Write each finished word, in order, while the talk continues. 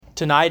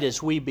Tonight,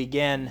 as we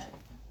begin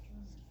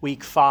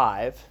week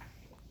 5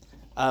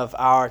 of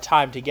our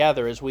time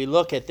together, as we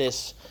look at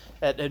this,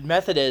 at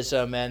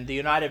Methodism and the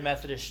United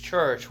Methodist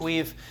Church,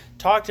 we've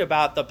talked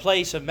about the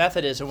place of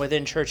Methodism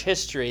within church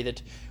history,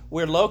 that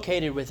we're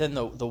located within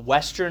the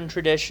Western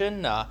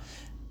tradition,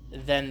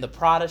 then the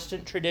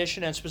Protestant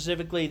tradition, and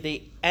specifically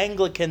the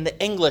Anglican, the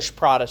English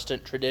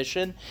Protestant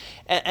tradition,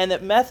 and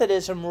that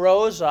Methodism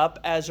rose up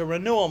as a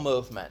renewal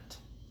movement.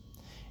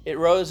 It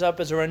rose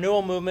up as a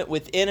renewal movement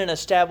within an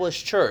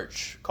established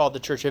church called the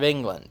Church of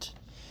England.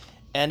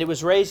 And it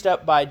was raised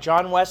up by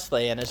John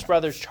Wesley and his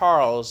brothers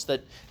Charles,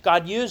 that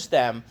God used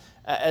them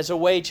as a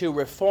way to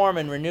reform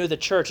and renew the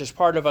church as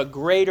part of a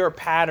greater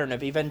pattern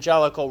of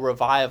evangelical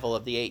revival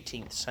of the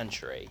 18th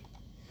century.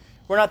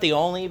 We're not the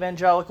only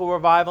evangelical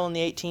revival in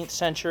the 18th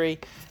century,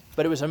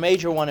 but it was a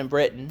major one in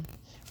Britain,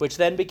 which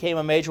then became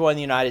a major one in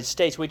the United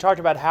States. We talked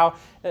about how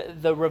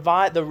the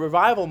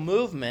revival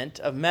movement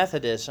of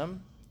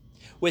Methodism,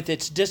 with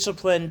its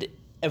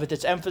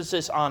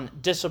emphasis on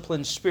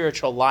disciplined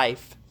spiritual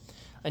life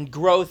and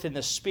growth in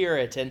the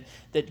Spirit, and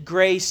that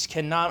grace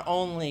can not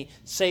only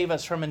save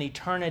us from an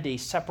eternity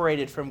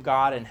separated from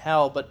God and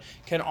hell, but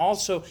can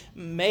also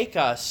make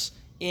us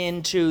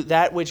into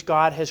that which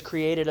God has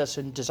created us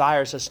and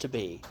desires us to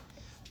be.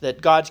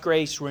 That God's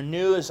grace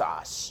renews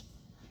us.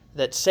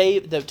 That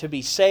to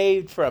be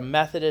saved for a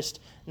Methodist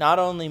not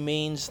only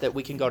means that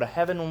we can go to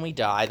heaven when we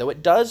die, though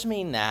it does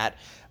mean that,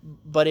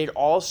 but it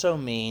also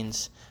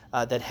means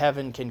that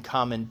heaven can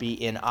come and be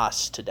in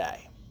us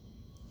today.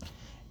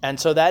 And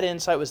so that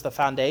insight was the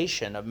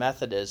foundation of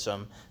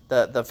Methodism,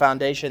 the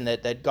foundation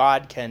that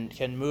God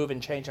can move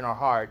and change in our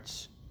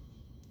hearts.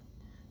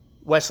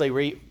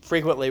 Wesley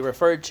frequently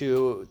referred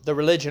to the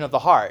religion of the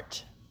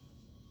heart.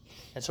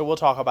 And so we'll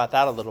talk about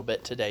that a little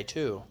bit today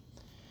too.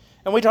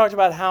 And we talked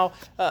about how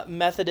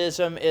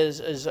Methodism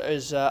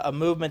is a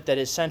movement that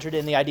is centered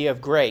in the idea of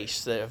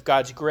grace, of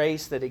God's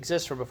grace that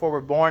exists from before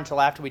we're born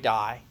till after we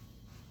die.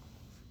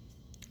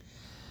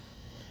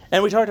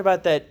 And we talked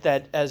about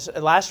that as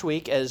last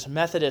week, as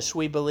Methodists,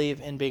 we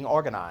believe in being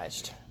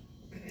organized.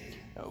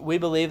 We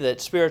believe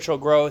that spiritual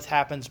growth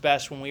happens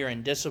best when we are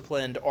in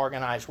disciplined,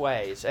 organized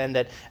ways. And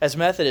that as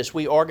Methodists,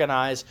 we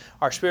organize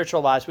our spiritual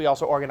lives, we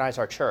also organize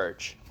our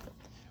church.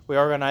 We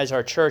organize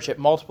our church at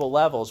multiple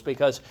levels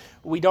because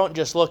we don't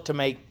just look to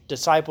make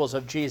disciples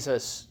of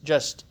Jesus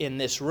just in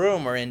this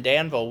room or in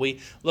Danville. We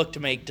look to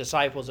make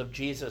disciples of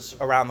Jesus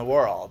around the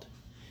world.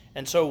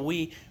 And so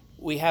we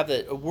have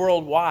a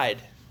worldwide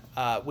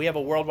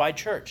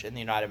church in the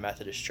United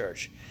Methodist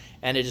Church.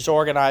 And it is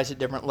organized at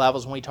different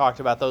levels, and we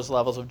talked about those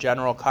levels of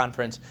general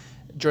conference,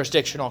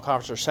 jurisdictional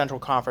conference or central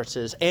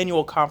conferences,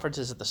 annual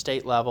conferences at the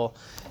state level,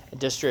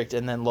 district,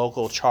 and then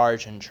local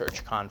charge and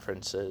church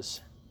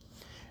conferences.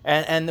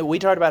 And we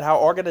talked about how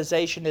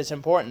organization is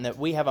important, that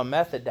we have a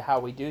method to how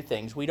we do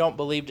things. We don't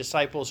believe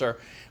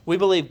we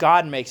believe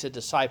God makes a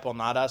disciple,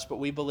 not us, but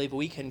we believe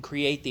we can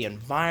create the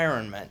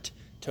environment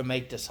to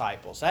make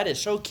disciples. That is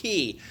so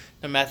key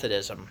to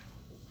Methodism.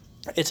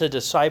 It's a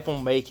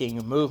disciple-making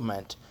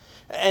movement.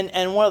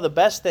 And one of the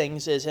best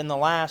things is in the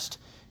last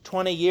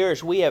 20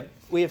 years, we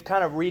have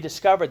kind of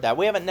rediscovered that.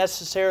 We haven't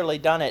necessarily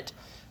done it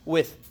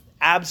with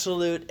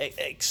absolute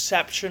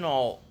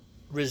exceptional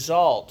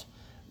result,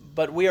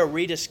 but we are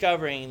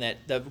rediscovering that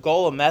the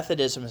goal of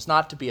Methodism is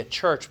not to be a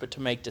church, but to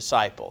make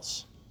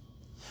disciples.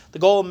 The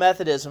goal of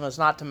Methodism is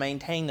not to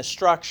maintain the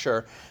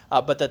structure,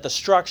 but that the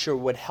structure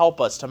would help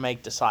us to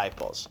make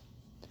disciples.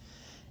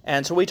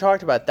 And so we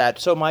talked about that.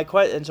 So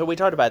we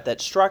talked about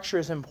that structure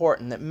is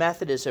important, that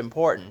method is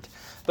important.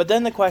 But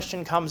then the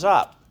question comes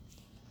up.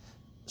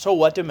 So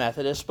what do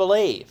Methodists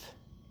believe?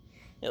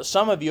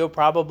 Some of you have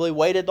probably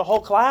waited the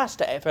whole class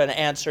for an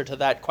answer to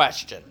that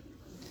question.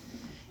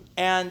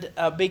 And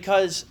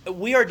because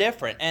we are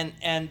different,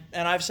 and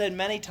I've said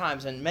many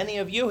times, and many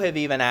of you have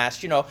even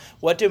asked,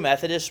 what do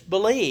Methodists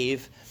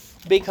believe?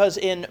 Because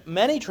in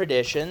many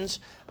traditions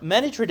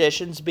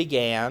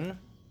began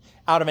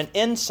out of an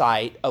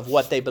insight of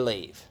what they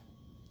believe.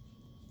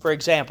 For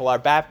example, our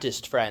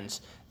Baptist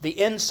friends, the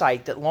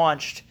insight that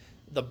launched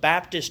the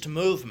Baptist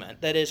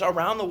movement that is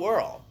around the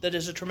world, that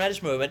is a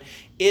tremendous movement,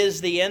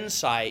 is the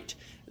insight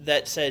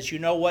that says, you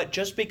know what,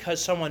 just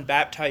because someone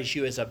baptized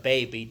you as a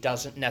baby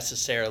doesn't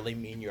necessarily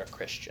mean you're a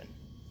Christian.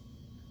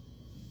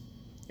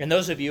 And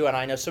those of you, and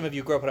I know some of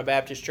you grew up in a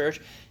Baptist church,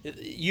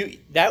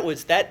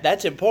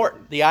 that's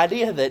important. The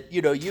idea that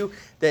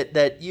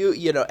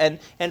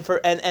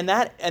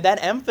that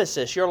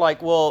emphasis, you're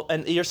like, well,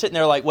 and you're sitting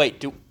there like, wait,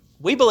 do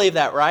we believe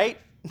that, right?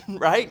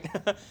 Right?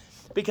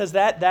 Because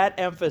that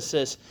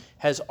emphasis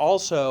has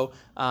also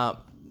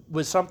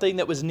was something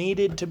that was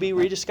needed to be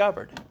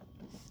rediscovered.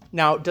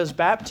 Now, is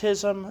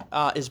baptism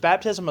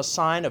a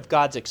sign of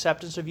God's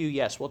acceptance of you?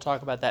 Yes, we'll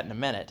talk about that in a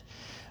minute.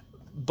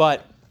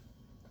 But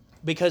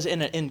because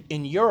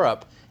in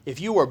Europe,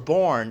 if you were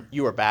born,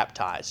 you were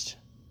baptized.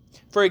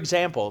 For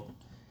example,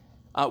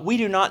 we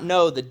do not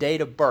know the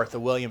date of birth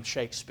of William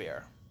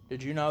Shakespeare.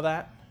 Did you know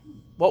that?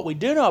 What we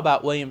do know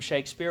about William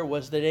Shakespeare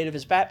was the date of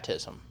his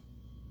baptism.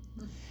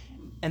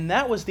 And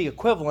that was the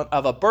equivalent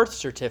of a birth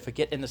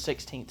certificate in the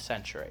 16th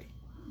century.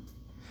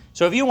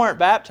 So if you weren't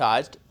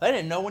baptized, they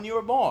didn't know when you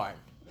were born.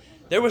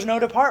 There was no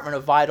Department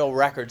of Vital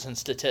Records and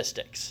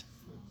Statistics.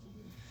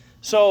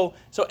 So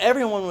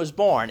everyone was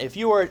born. If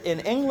you were in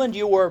England,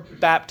 you were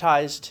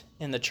baptized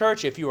in the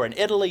church. If you were in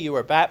Italy, you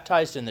were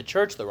baptized in the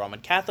church, the Roman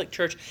Catholic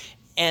Church.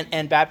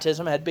 And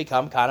baptism had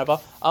become kind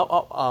of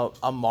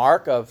a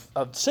mark of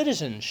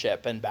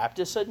citizenship. And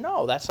Baptists said,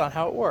 no, that's not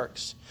how it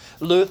works.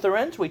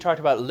 Lutherans, we talked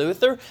about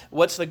Luther.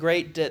 What's the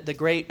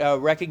great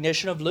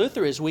recognition of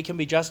Luther is we can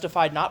be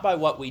justified not by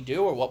what we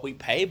do or what we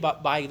pay,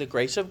 but by the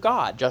grace of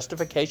God.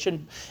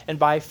 Justification and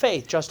by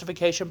faith.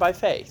 Justification by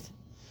faith.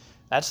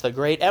 That's the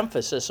great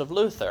emphasis of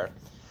Luther.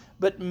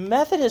 But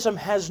Methodism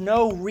has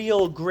no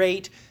real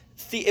great...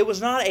 it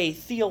was not a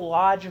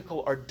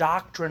theological or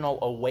doctrinal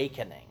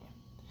awakening.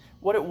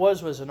 What it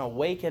was an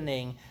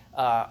awakening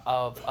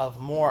of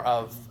more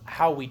of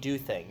how we do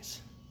things.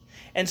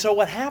 And so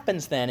what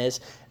happens then is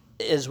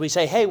we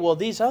say, hey, well,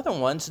 these other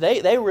ones,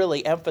 they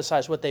really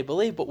emphasize what they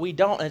believe, but we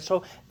don't. And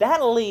so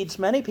that leads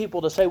many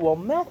people to say, well,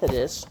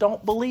 Methodists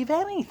don't believe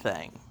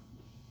anything.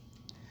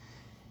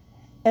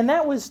 And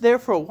that was there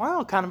for a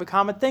while, kind of a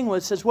common thing, where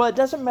it says, well, it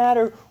doesn't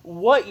matter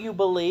what you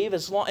believe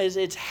as long as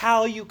it's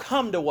how you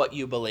come to what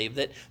you believe,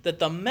 that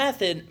the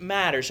method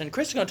matters. And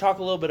Chris is going to talk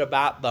a little bit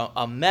about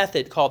a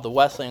method called the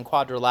Wesleyan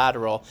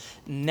Quadrilateral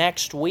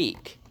next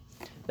week.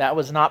 That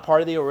was not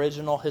part of the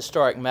original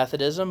historic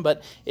Methodism,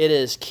 but it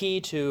is key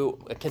to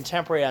a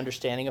contemporary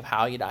understanding of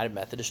how United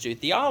Methodists do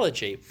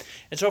theology.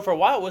 And so for a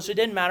while it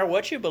didn't matter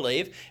what you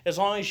believe as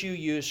long as you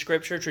use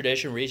Scripture,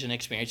 tradition, reason, and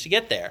experience to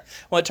get there.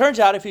 Well, it turns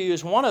out if you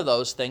use one of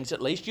those things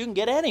at least, you can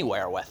get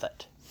anywhere with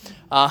it.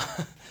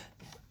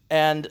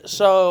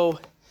 So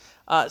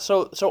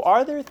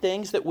are there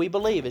things that we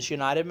believe as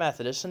United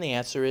Methodists? And the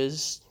answer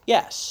is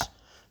yes.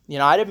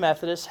 United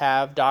Methodists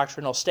have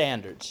doctrinal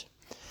standards.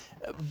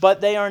 But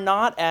they are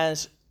not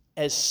as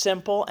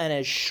simple and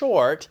as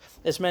short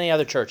as many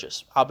other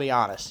churches, I'll be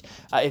honest.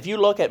 If you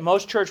look at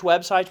most church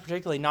websites,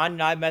 particularly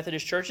non-United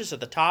Methodist churches,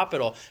 at the top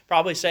it'll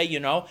probably say,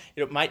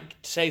 it might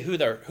say who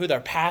their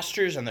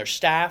pastors and their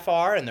staff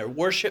are and their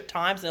worship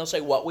times, and they'll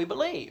say what we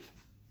believe.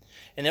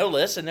 And they'll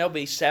list, and there'll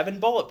be 7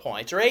 bullet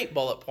points or 8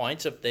 bullet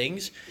points of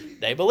things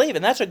they believe,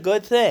 and that's a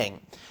good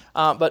thing.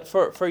 But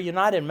for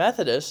United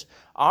Methodists,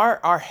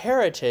 our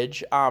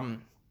heritage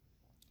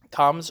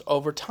comes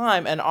over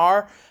time, and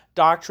our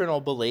doctrinal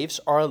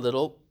beliefs are a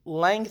little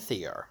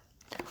lengthier.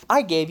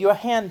 I gave you a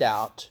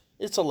handout.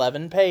 It's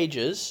 11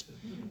 pages,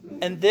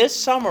 and this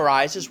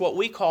summarizes what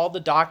we call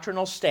the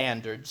doctrinal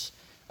standards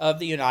of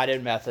the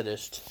United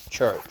Methodist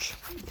Church.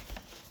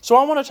 So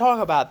I want to talk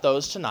about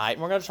those tonight,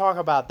 and we're going to talk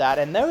about that,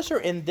 and those are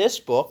in this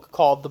book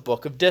called the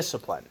Book of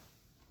Discipline.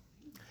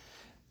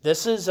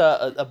 This is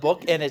a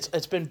book, and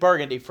it's been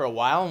burgundy for a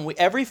while, and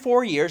every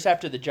 4 years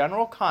after the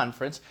General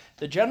Conference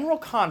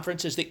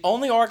is the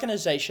only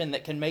organization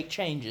that can make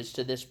changes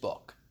to this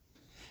book.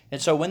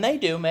 And so when they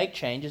do make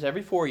changes,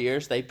 every 4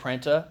 years they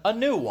print a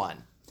new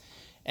one.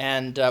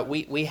 And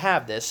we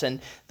have this.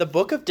 And the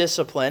Book of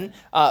Discipline,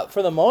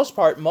 for the most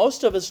part,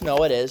 most of us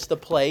know it as the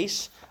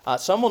place,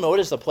 some will know it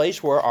as the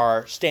place where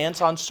our stance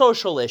on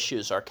social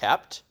issues are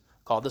kept,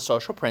 called the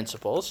social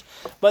principles,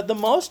 but the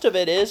most of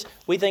it is,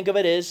 we think of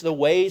it as the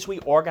ways we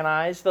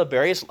organize the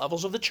various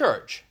levels of the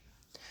church.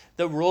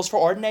 The rules for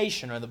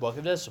ordination are in the Book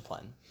of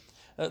Discipline.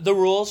 The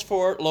rules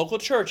for local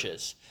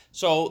churches.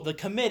 So the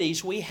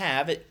committees we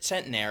have at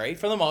Centenary,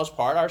 for the most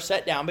part, are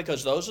set down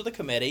because those are the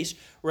committees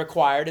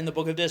required in the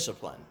Book of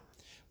Discipline.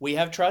 We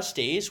have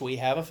trustees, we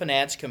have a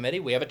finance committee,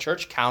 we have a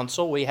church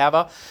council, we have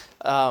a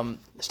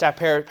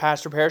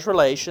pastor-parish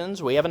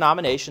relations, we have a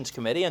nominations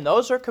committee, and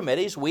those are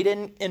committees. We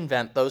didn't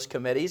invent those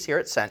committees here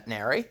at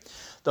Centenary.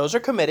 Those are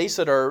committees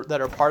that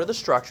are part of the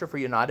structure for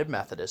United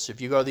Methodists.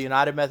 If you go to the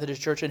United Methodist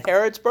Church in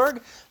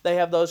Harrodsburg, they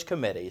have those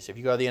committees. If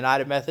you go to the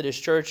United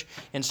Methodist Church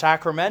in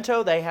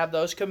Sacramento, they have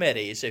those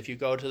committees. If you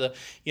go to the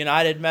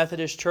United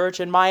Methodist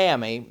Church in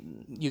Miami,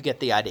 you get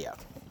the idea,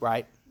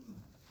 right?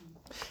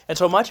 And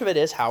so much of it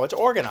is how it's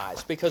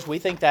organized, because we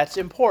think that's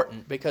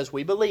important, because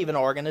we believe in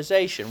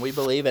organization. We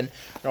believe in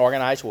an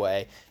organized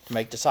way to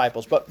make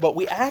disciples. But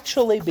we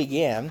actually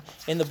begin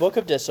in the Book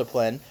of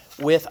Discipline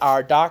with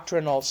our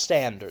doctrinal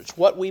standards,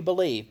 what we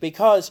believe,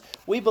 because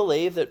we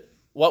believe that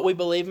what we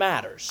believe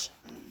matters.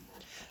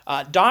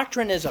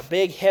 Doctrine is a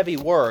big, heavy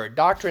word.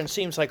 Doctrine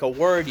seems like a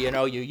word,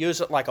 you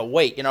use it like a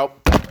weight,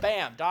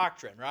 bam,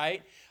 doctrine,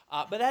 right?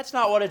 But that's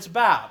not what it's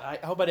about. I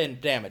hope I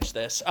didn't damage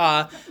this.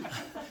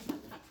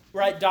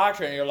 Right,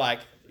 doctrine, you're like,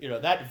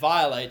 that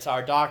violates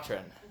our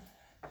doctrine.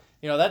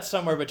 That's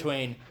somewhere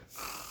between,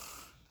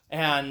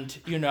 and,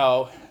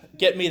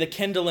 get me the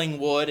kindling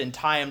wood and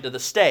tie him to the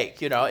stake.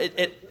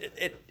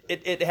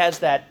 It has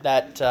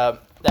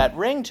that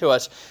ring to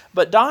us.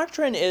 But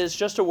doctrine is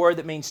just a word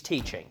that means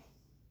teaching.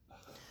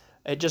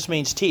 It just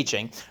means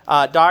teaching.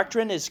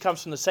 Doctrine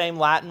comes from the same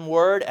Latin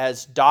word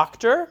as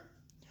doctor.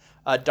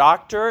 A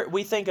doctor,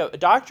 we think of a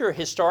doctor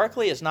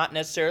historically is not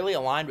necessarily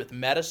aligned with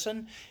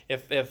medicine.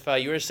 If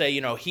you were to say,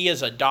 he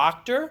is a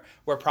doctor,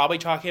 we're probably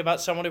talking about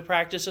someone who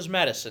practices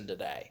medicine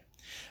today.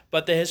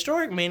 But the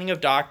historic meaning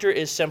of doctor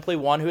is simply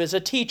one who is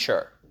a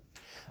teacher.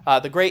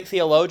 The great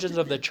theologians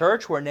of the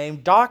church were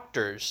named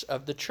doctors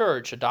of the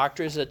church. A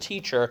doctor is a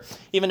teacher.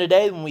 Even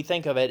today, when we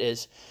think of it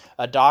as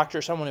a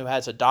doctor, someone who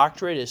has a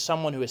doctorate is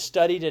someone who has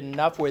studied it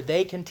enough where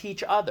they can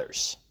teach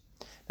others.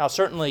 Now,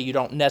 certainly you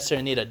don't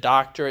necessarily need a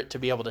doctorate to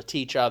be able to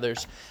teach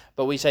others,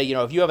 but we say,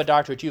 if you have a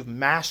doctorate, you've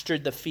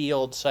mastered the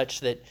field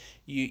such that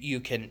you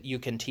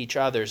can teach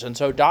others. And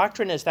so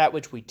doctrine is that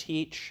which we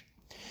teach.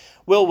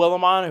 Will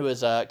Willimon, who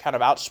is a kind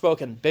of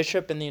outspoken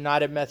bishop in the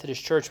United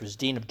Methodist Church, was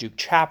dean of Duke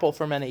Chapel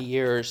for many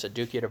years at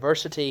Duke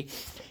University.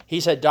 He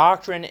said,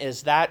 doctrine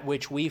is that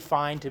which we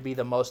find to be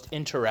the most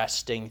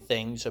interesting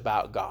things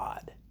about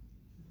God.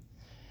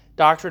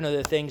 Doctrine are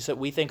the things that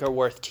we think are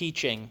worth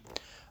teaching,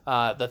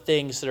 the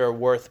things that are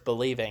worth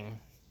believing.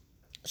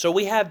 So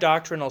we have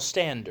doctrinal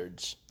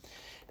standards.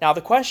 Now the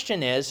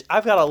question is,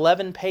 I've got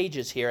 11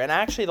 pages here, and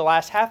actually the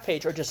last half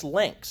page are just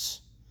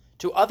links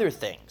to other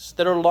things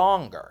that are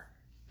longer.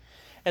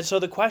 And so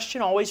the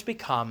question always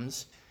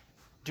becomes,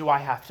 do I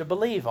have to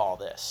believe all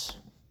this?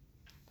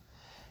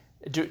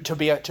 To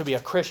be a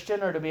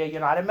Christian or to be a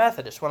United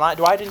Methodist? Do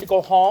I need to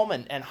go home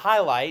and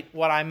highlight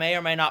what I may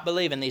or may not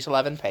believe in these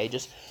 11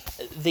 pages?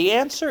 The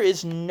answer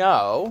is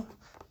no,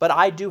 but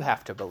I do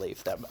have to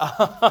believe them.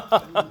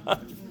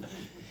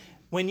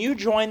 When you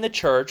join the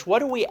church, what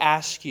do we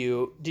ask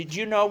you? Did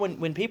you know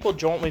when people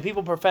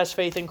profess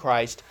faith in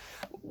Christ,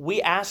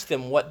 we ask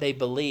them what they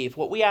believe.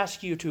 What we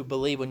ask you to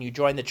believe when you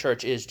join the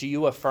church is, do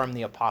you affirm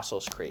the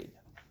Apostles' Creed?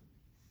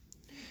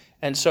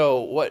 And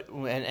so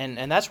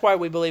and that's why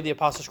we believe the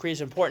Apostles' Creed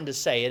is important to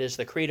say. It is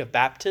the creed of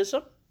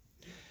baptism.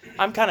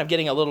 I'm kind of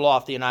getting a little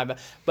off the United,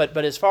 but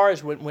as far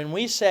as when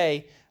we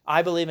say,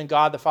 I believe in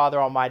God the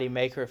Father Almighty,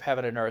 maker of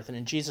heaven and earth, and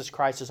in Jesus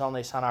Christ, his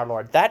only Son, our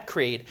Lord. That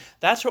creed,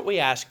 that's what we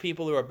ask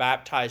people who are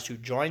baptized who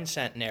join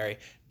Centenary,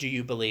 do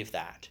you believe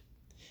that?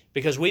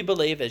 Because we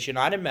believe as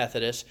United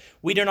Methodists,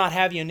 we do not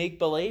have unique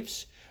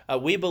beliefs.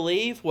 We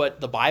believe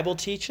what the Bible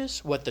teaches,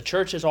 what the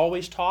church has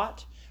always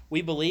taught.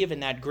 We believe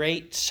in that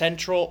great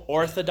central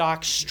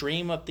orthodox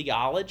stream of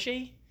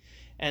theology.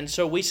 And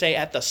so we say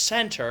at the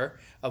center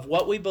of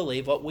what we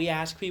believe, what we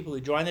ask people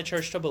who join the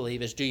church to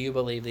believe is, do you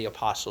believe the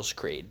Apostles'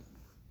 Creed?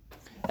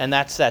 And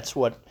that's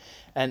what,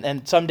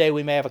 and someday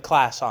we may have a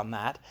class on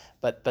that,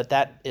 but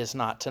that is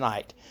not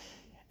tonight.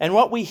 And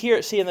what we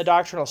see in the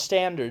doctrinal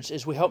standards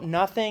is we hope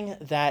nothing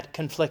that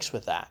conflicts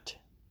with that.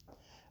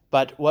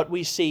 But what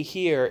we see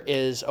here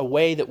is a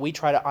way that we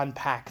try to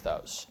unpack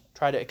those,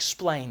 try to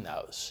explain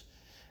those.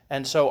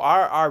 And so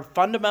our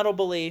fundamental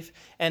belief,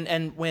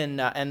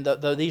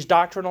 these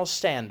doctrinal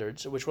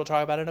standards, which we'll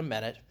talk about in a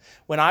minute,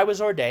 when I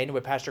was ordained,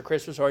 when Pastor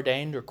Chris was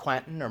ordained, or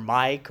Quentin, or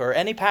Mike, or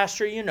any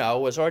pastor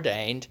was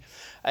ordained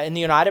in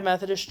the United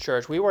Methodist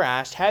Church, we were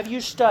asked, have you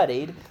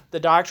studied the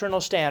doctrinal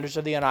standards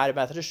of the United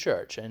Methodist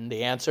Church? And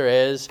the answer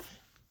is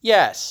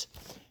yes.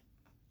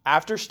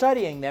 After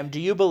studying them, do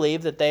you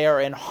believe that they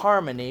are in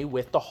harmony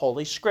with the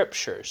Holy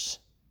Scriptures?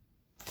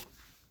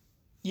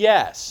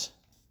 Yes.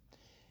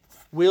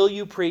 Will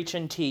you preach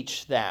and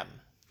teach them?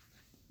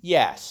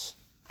 Yes.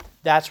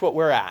 That's what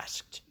we're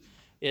asked,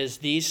 is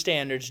these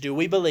standards, do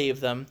we believe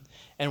them,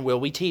 and will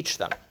we teach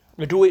them?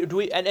 Do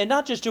we, and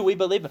not just do we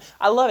believe them.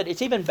 I love it.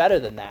 It's even better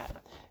than that.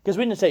 Because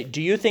we didn't say,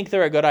 do you think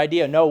they're a good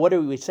idea? No, what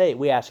do we say?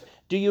 We ask,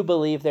 do you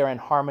believe they're in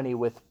harmony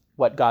with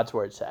what God's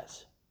Word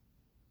says?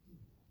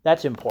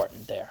 That's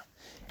important there.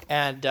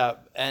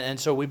 And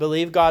so we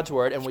believe God's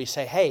Word, and we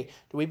say, hey,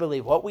 do we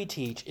believe what we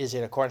teach is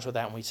in accordance with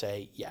that? And we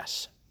say,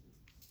 yes.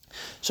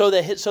 So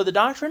the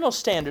doctrinal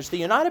standards, the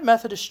United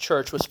Methodist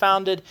Church was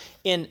founded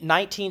in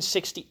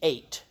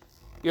 1968.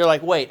 You're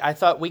like, wait, I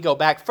thought we go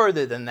back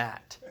further than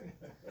that.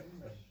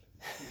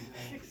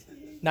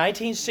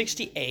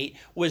 1968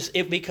 was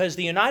it because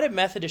the United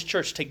Methodist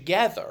Church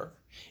together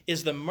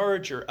is the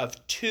merger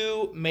of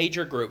two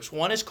major groups.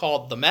 One is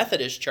called the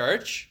Methodist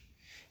Church,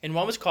 and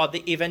one was called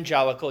the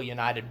Evangelical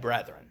United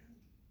Brethren.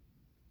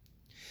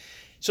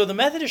 So the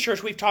Methodist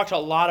Church, we've talked a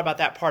lot about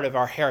that part of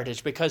our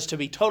heritage because, to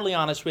be totally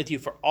honest with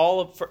you,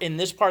 in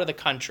this part of the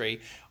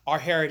country, our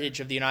heritage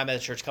of the United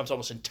Methodist Church comes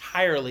almost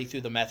entirely through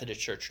the Methodist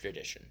Church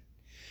tradition.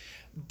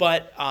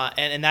 But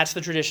and that's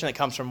the tradition that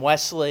comes from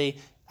Wesley,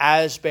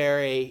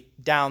 Asbury,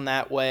 down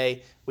that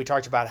way. We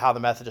talked about how the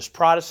Methodist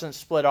Protestants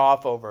split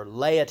off over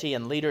laity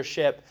and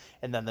leadership,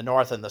 and then the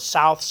North and the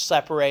South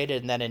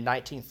separated, and then in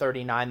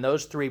 1939,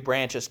 those three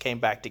branches came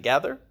back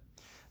together.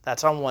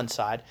 That's on one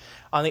side.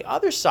 On the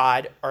other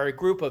side are a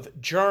group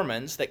of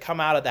Germans that come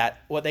out of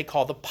that, what they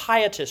call the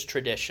Pietist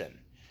tradition.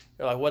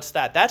 You're like, what's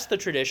that? That's the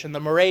tradition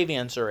the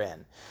Moravians are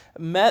in.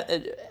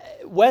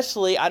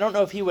 Wesley, I don't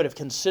know if he would have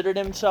considered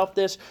himself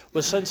this,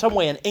 was in some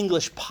way an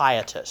English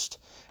Pietist.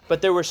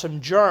 But there were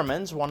some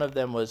Germans. One of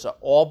them was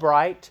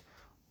Albright,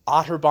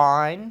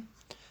 Otterbein.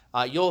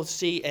 You'll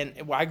see, and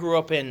I grew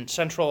up in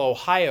central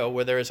Ohio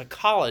where there is a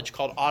college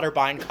called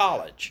Otterbein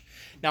College.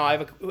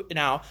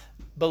 Now,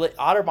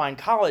 Otterbein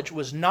College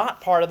was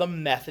not part of the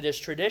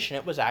Methodist tradition.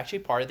 It was actually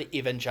part of the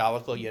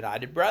Evangelical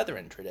United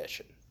Brethren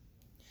tradition.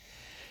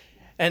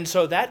 And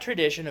so that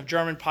tradition of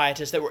German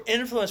pietists that were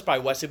influenced by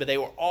Wesley, but they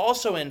were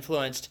also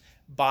influenced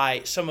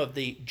by some of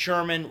the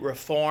German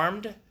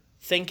Reformed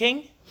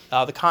thinking,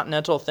 the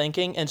continental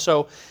thinking. And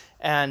so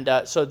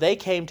they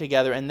came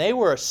together, and they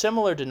were a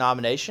similar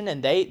denomination,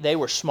 and they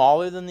were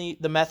smaller than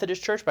the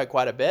Methodist Church by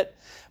quite a bit,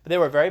 but they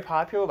were very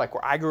popular. Like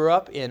where I grew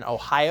up in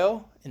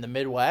Ohio, in the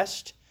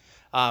Midwest,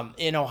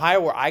 in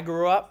Ohio where I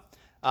grew up,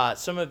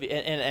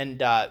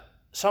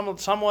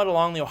 somewhat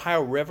along the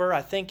Ohio River.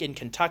 I think in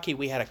Kentucky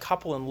we had a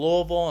couple in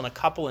Louisville and a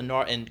couple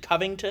in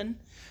Covington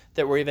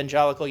that were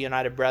Evangelical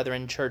United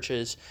Brethren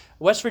churches.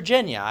 West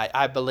Virginia,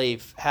 I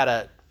believe, had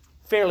a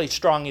fairly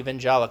strong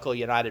Evangelical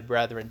United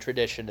Brethren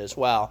tradition as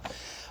well.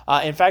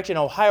 In fact, in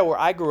Ohio, where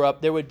I grew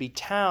up, there would be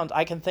towns.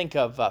 I can think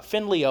of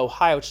Findlay,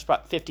 Ohio, which is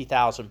about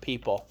 50,000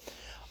 people.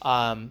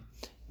 And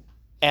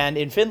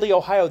in Findlay,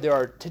 Ohio, there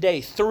are today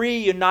 3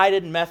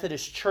 United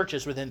Methodist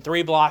churches within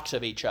 3 blocks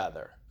of each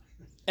other.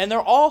 And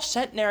they're all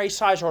centenary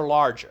size or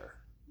larger.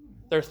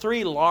 They're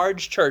 3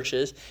 large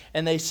churches,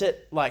 and they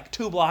sit like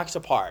 2 blocks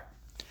apart.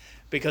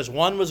 Because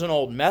one was an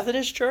old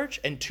Methodist church,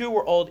 and 2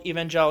 were old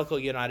Evangelical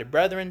United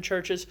Brethren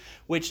churches,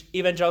 which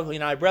Evangelical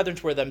United Brethren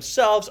were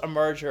themselves a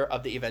merger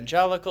of the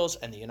Evangelicals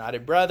and the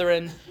United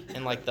Brethren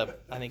in like the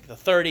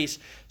 30s.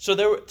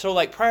 So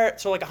like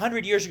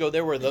 100 years ago,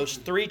 there were those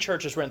 3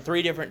 churches were in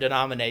 3 different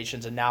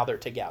denominations, and now they're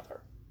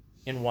together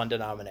in one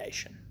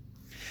denomination.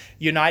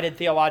 United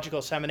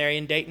Theological Seminary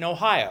in Dayton,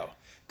 Ohio,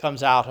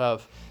 comes out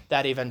of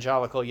that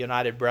Evangelical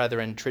United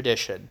Brethren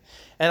tradition.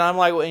 And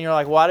you're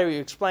like, why do you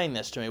explain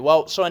this to me?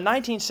 Well, so in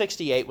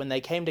 1968, when they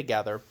came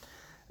together,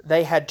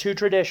 they had 2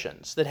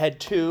 traditions that had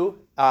two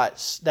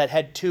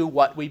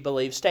what we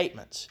believe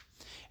statements.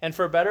 And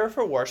for better or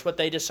for worse, what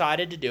they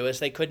decided to do is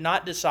they could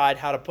not decide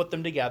how to put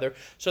them together,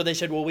 so they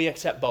said, well, we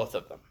accept both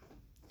of them.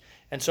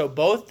 And so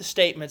both the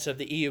statements of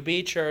the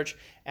EUB Church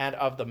and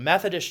of the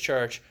Methodist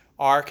Church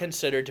are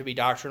considered to be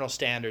doctrinal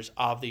standards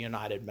of the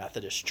United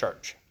Methodist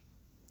Church.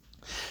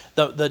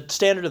 The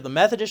standard of the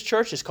Methodist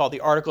Church is called the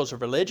Articles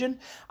of Religion.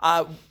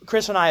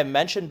 Chris and I have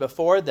mentioned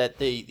before that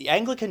the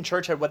Anglican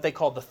Church had what they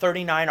called the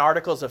 39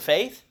 Articles of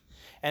Faith,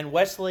 and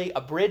Wesley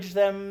abridged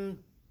them,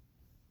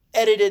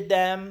 edited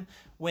them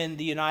when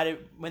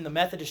the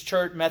Methodist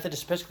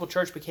Episcopal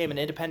Church became an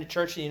independent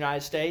church in the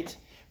United States.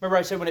 Remember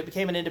I said when it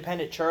became an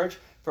independent church,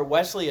 for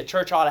Wesley, a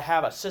church ought to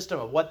have a system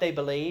of what they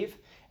believe,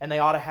 and they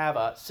ought to have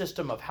a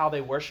system of how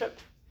they worship.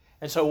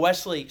 And so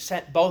Wesley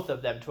sent both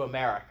of them to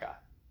America.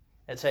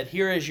 It said,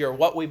 here is your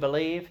what we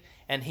believe,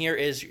 and here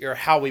is your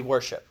how we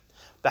worship.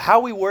 The how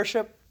we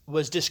worship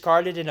was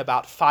discarded in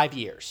about 5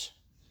 years.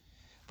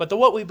 But the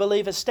what we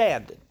believe has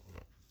stood.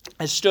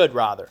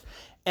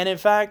 And in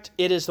fact,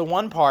 it is the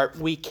one part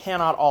we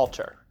cannot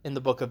alter in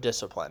the Book of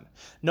Discipline.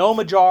 No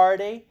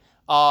majority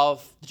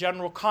of the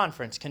General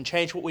Conference can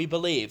change what we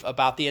believe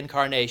about the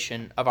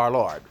incarnation of our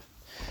Lord.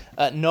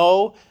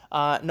 No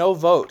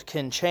vote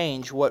can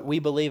change what we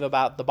believe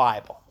about the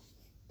Bible.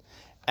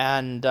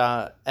 And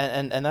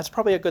that's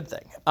probably a good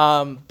thing.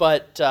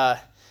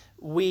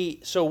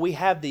 We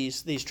have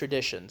these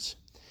traditions.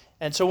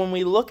 And so when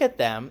we look at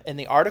them in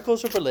the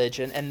Articles of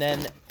Religion, and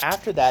then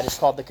after that it's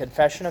called the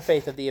Confession of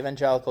Faith of the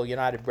Evangelical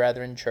United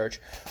Brethren Church,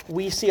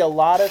 we see a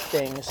lot of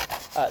things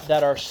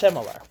that are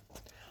similar.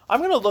 I'm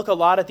going to look a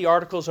lot at the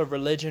Articles of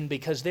Religion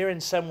because they're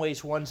in some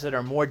ways ones that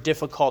are more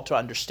difficult to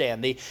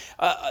understand.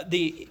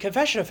 The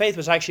Confession of Faith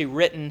was actually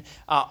written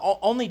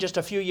only just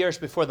a few years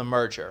before the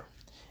merger.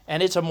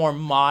 And it's a more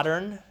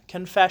modern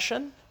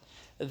confession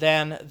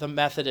than the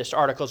Methodist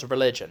Articles of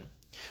Religion.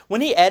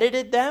 When he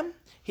edited them,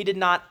 he did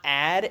not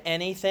add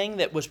anything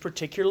that was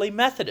particularly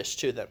Methodist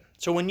to them.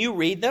 So when you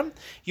read them,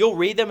 you'll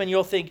read them and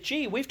you'll think,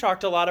 gee, we've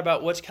talked a lot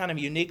about what's kind of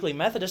uniquely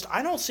Methodist.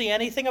 I don't see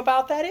anything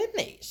about that in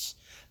these.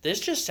 This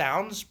just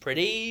sounds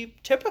pretty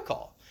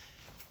typical.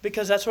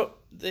 Because that's what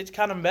it's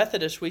kind of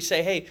Methodist. We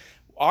say, hey,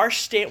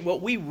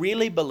 what we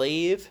really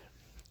believe,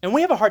 and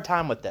we have a hard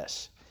time with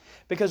this.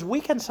 Because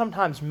we can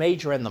sometimes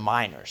major in the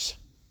minors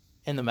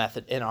in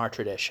our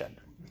tradition.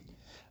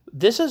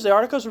 The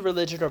Articles of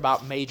Religion are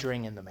about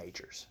majoring in the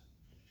majors.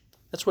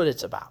 That's what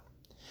it's about.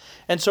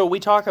 And so we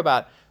talk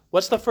about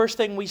what's the first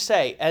thing we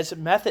say as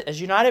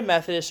United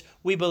Methodists,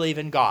 we believe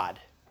in God.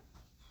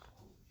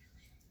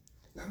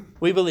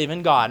 We believe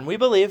in God, and we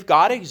believe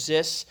God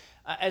exists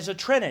as a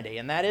Trinity,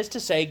 and that is to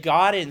say,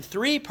 God in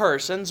 3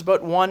 persons,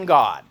 but one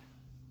God,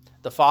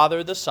 the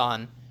Father, the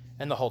Son,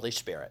 and the Holy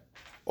Spirit.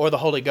 Or the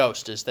Holy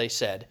Ghost, as they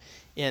said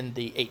in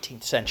the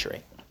 18th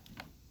century.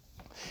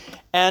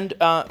 And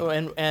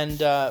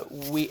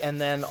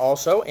then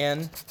also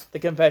in the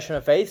Confession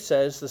of Faith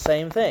says the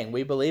same thing.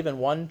 We believe in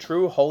one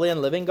true, holy,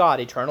 and living God,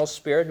 eternal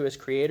Spirit, who is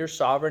creator,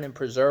 sovereign, and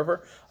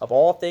preserver of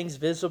all things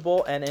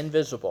visible and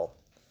invisible.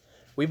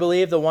 We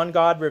believe the one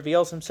God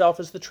reveals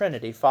himself as the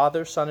Trinity,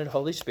 Father, Son, and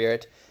Holy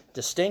Spirit,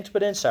 distinct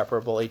but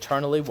inseparable,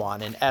 eternally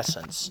one in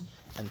essence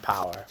and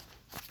power.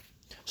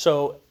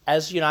 So,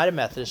 as United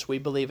Methodists, we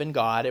believe in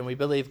God, and we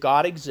believe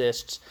God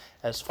exists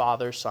as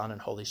Father, Son, and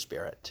Holy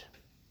Spirit.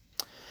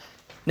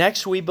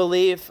 Next, we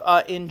believe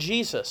in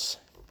Jesus,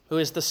 who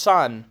is the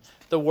Son,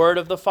 the Word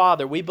of the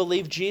Father. We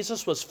believe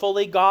Jesus was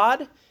fully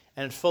God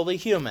and fully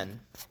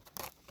human.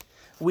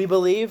 We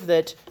believe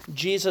that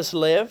Jesus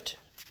lived.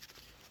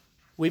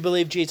 We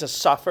believe Jesus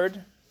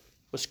suffered,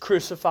 was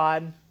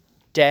crucified,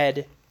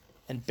 dead,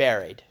 and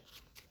buried.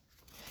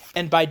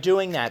 And by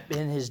doing that,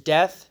 in his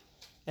death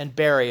and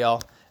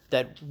burial,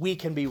 that we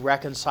can be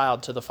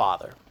reconciled to the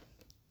Father.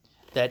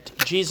 That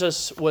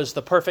Jesus was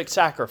the perfect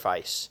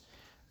sacrifice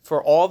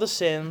for all the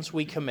sins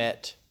we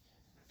commit,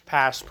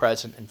 past,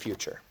 present, and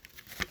future.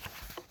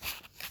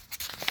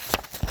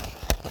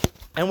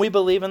 And we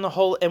believe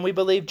we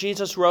believe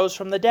Jesus rose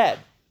from the dead.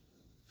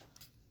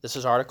 This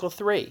is Article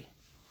 3.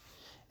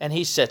 And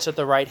he sits at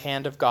the right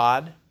hand of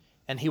God,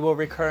 and he will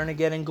return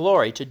again in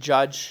glory to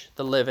judge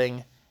the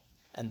living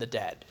and the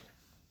dead.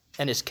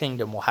 And his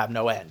kingdom will have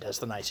no end, as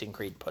the Nicene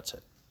Creed puts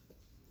it.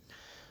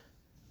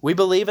 We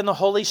believe in the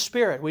Holy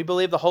Spirit. We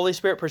believe the Holy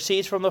Spirit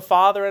proceeds from the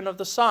Father and of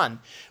the Son.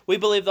 We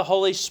believe the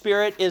Holy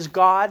Spirit is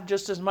God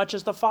just as much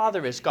as the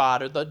Father is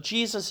God, or that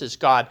Jesus is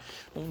God.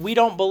 We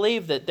don't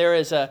believe that there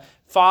is a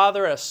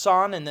Father, a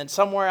Son, and then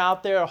somewhere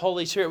out there a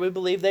Holy Spirit. We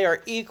believe they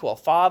are equal,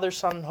 Father,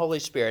 Son, and Holy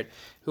Spirit,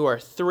 who are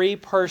three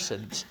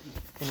persons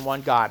in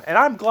one God. And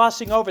I'm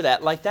glossing over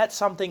that like that's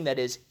something that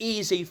is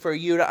easy for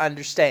you to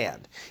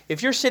understand.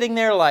 If you're sitting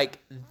there like,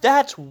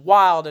 that's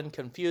wild and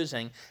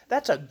confusing,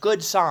 that's a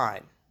good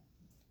sign.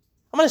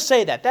 I'm going to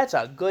say that. That's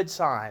a good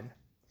sign.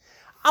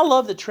 I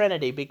love the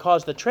Trinity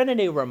because the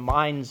Trinity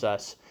reminds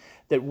us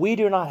that we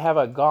do not have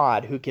a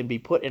God who can be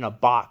put in a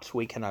box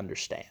we can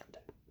understand.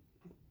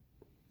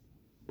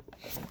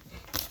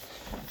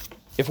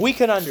 If we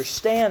could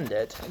understand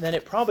it, then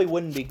it probably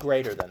wouldn't be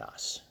greater than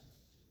us.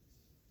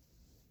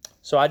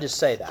 So I just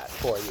say that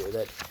for you,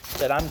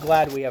 that I'm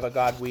glad we have a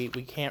God we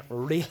can't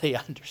really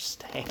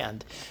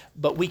understand,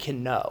 but we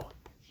can know.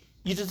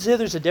 You see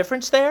there's a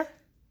difference there?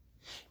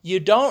 You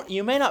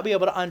may not be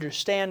able to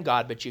understand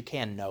God, but you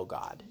can know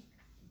God.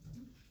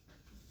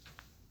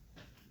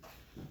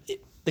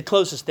 The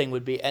closest thing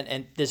would be,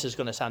 and this is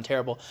going to sound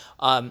terrible,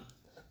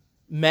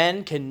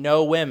 men can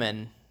know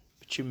women,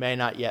 but you may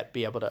not yet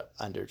be able to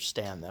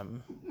understand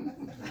them.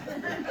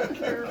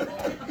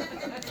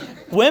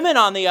 Women,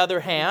 on the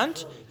other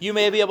hand, you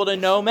may be able to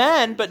know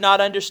men, but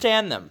not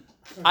understand them.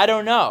 I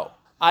don't know.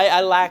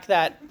 I lack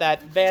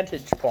that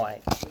vantage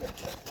point.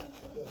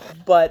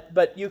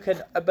 But you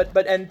can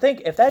and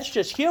think, if that's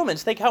just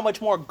humans, think how much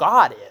more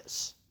God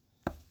is.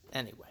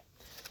 Anyway.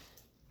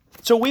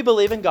 So we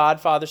believe in God,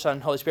 Father, Son,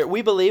 and Holy Spirit.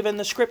 We believe in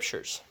the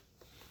Scriptures.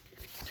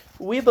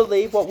 What we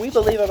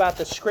believe about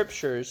the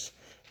Scriptures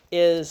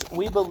is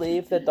we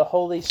believe that the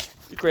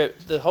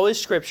Holy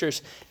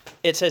Scriptures,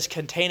 it says,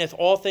 containeth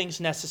all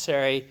things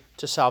necessary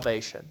to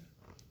salvation.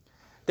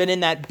 Then in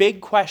that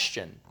big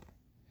question,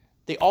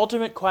 the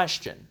ultimate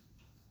question,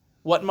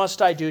 what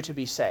must I do to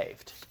be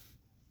saved?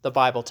 The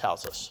Bible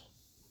tells us.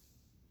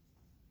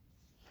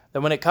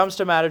 That when it comes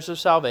to matters of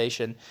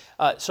salvation,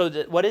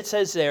 what it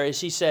says there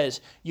is he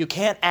says, you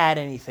can't add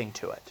anything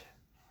to it.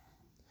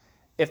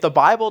 If the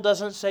Bible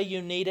doesn't say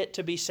you need it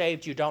to be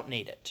saved, you don't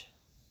need it.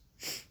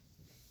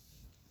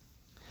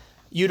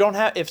 You don't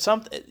have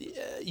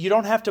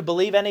to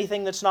believe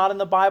anything that's not in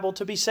the Bible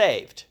to be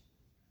saved.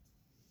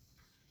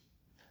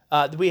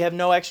 We have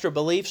no extra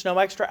beliefs, no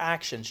extra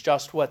actions,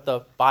 just what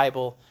the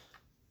Bible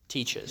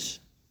teaches.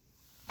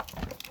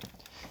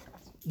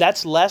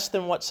 That's less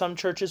than what some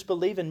churches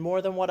believe and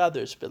more than what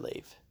others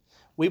believe.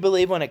 We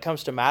believe when it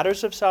comes to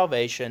matters of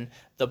salvation,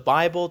 the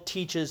Bible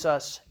teaches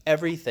us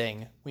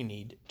everything we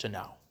need to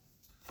know.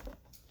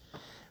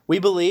 We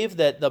believe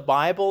that the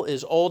Bible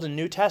is Old and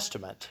New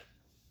Testament.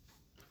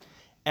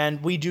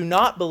 And we do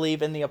not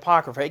believe in the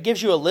Apocrypha. It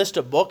gives you a list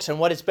of books, and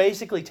what it's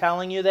basically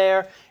telling you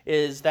there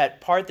is that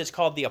part that's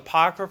called the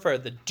Apocrypha, or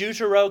the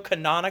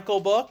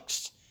deuterocanonical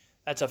books.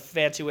 That's a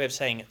fancy way of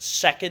saying it.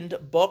 Second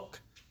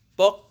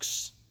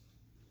books.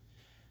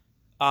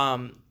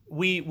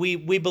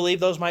 We believe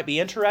those might be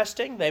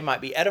interesting, they might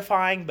be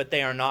edifying, but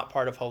they are not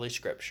part of Holy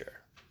Scripture.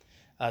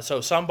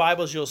 So some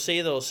Bibles you'll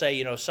see, they'll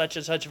say, such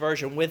and such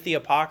version with the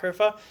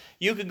Apocrypha.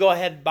 You could go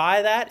ahead and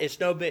buy that. It's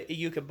no big,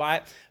 you could buy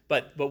it.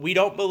 But we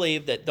don't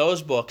believe that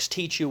those books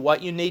teach you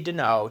what you need to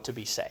know to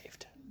be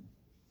saved.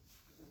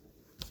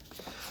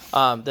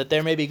 That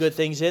there may be good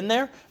things in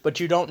there, but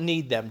you don't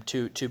need them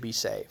to be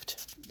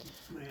saved.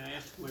 May I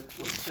ask what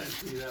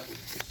century that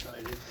was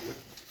decided?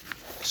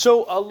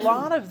 So a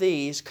lot of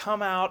these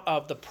come out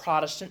of the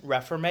Protestant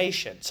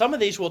Reformation. Some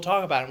of these we'll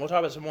talk about, and we'll talk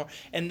about some more,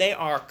 and they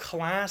are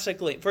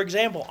classically, for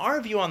example,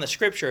 our view on the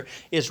Scripture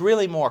is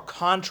really more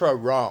contra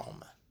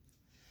Rome.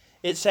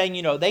 It's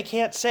saying, they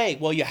can't say,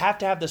 well, you have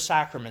to have the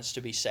sacraments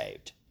to be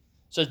saved.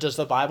 So does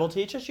the Bible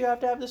teach us you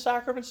have to have the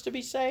sacraments to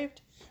be saved?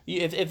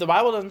 If the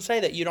Bible doesn't say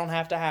that, you don't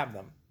have to have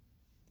them.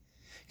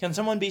 Can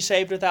someone be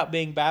saved without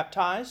being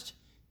baptized?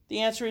 The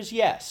answer is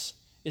yes.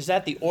 Is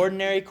that the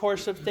ordinary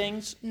course of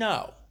things?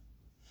 No.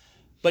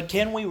 But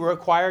can we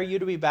require you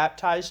to be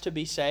baptized to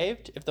be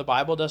saved if the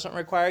Bible doesn't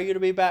require you to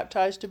be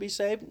baptized to be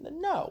saved?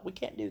 No, we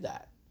can't do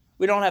that.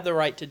 We don't have the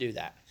right to do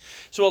that.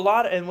 So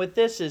and with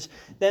this is,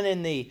 then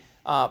in the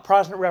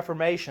Protestant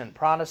Reformation,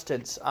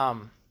 Protestants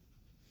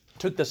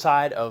took the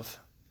side of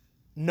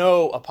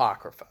no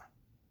apocrypha.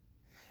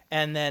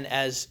 And then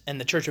and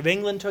the Church of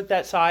England took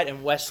that side,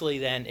 and Wesley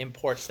then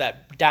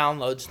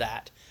downloads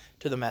that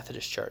to the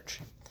Methodist Church.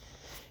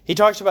 He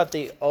talks about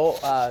the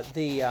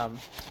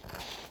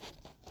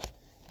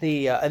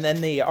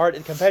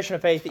Confession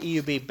of Faith, the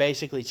EUB,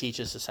 basically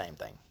teaches the same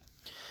thing.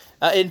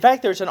 In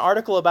fact, there's an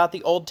article about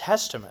the Old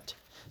Testament.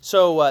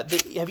 So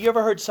have you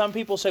ever heard some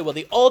people say, well,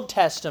 the Old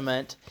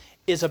Testament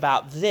is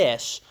about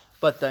this,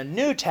 but the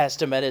New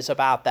Testament is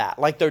about that,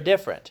 like they're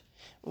different?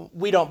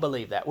 We don't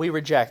believe that. We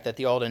reject that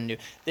the Old and New.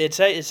 It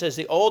says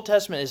the Old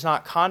Testament is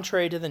not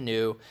contrary to the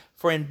New,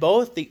 for in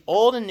both the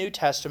Old and New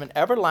Testament,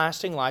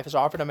 everlasting life is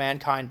offered to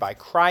mankind by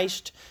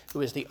Christ,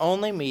 who is the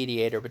only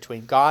mediator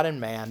between God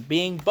and man,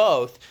 being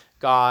both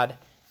God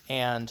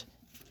and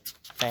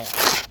man.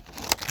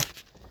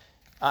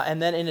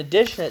 And then in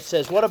addition, it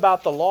says, what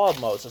about the law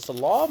of Moses? The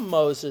law of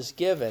Moses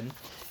given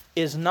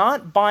is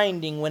not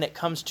binding when it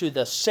comes to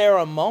the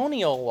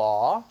ceremonial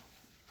law,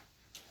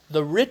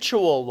 the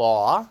ritual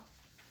law.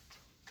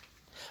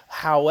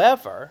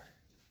 However,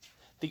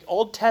 the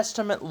Old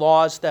Testament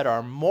laws that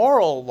are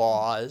moral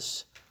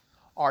laws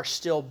are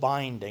still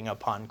binding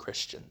upon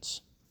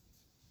Christians.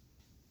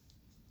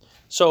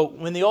 So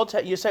when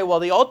you say, well,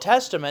 the Old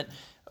Testament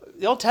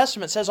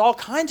says all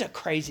kinds of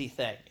crazy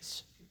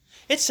things.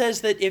 It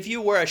says that if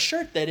you wear a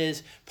shirt that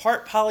is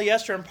part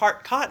polyester and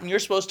part cotton, you're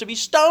supposed to be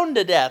stoned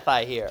to death,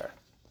 I hear.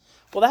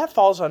 Well, that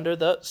falls under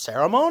the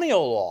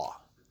ceremonial law.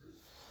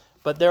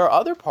 But there are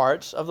other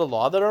parts of the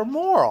law that are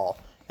moral.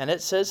 And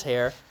it says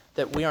here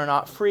that we are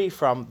not free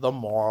from the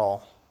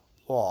moral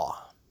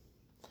law.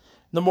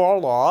 The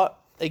moral law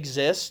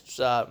exists.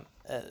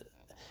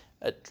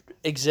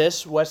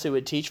 Wesley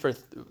would teach for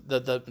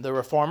the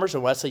Reformers,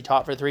 and Wesley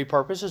taught for three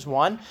purposes.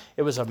 One,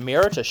 it was a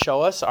mirror to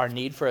show us our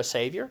need for a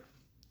Savior.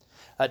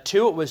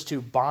 Two, it was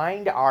to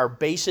bind our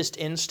basest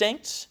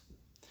instincts.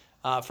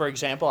 For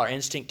example, our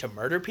instinct to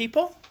murder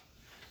people.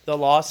 The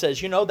law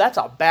says, that's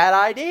a bad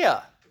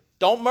idea.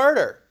 Don't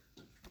murder.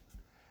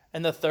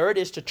 And the third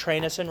is to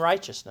train us in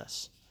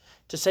righteousness.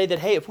 To say that,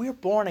 hey, if we're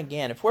born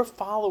again, if we're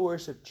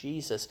followers of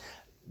Jesus,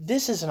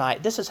 this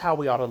is how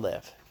we ought to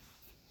live.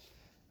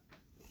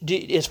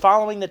 Is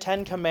following the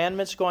Ten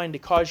Commandments going to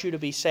cause you to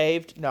be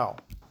saved? No.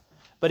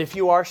 But if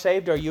you are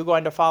saved, are you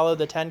going to follow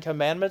the Ten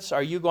Commandments?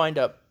 Are you going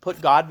to put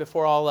God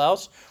before all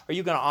else? Are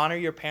you going to honor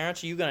your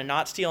parents? Are you going to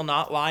not steal,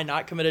 not lie,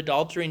 not commit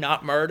adultery,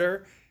 not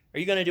murder? Are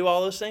you going to do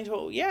all those things?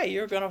 Well, yeah,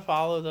 you're going to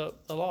follow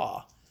the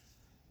law.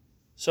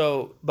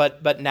 So,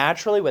 but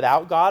naturally,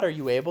 without God, are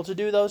you able to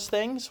do those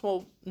things?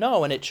 Well,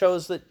 no, and it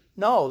shows that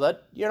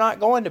you're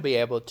not going to be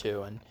able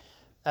to, and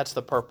that's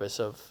the purpose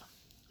of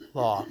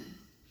law.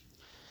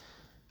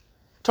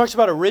 Talks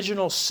about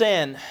original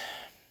sin.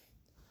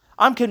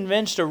 I'm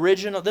convinced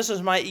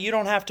you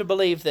don't have to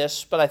believe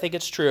this, but I think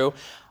it's true.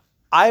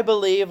 I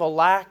believe a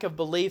lack of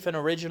belief in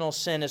original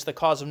sin is the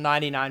cause of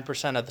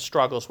 99% of the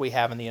struggles we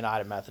have in the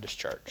United Methodist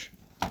Church.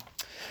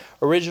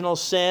 Original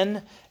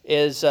sin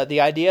is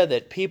the idea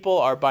that people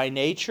are by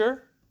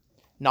nature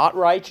not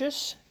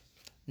righteous,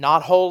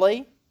 not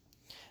holy,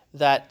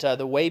 that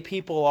the way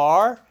people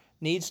are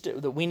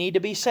that we need to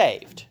be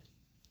saved.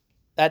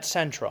 That's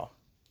central.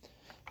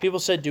 People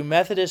said, do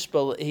Methodists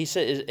believe? He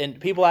said, and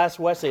people asked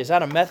Wesley, is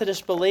that a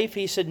Methodist belief?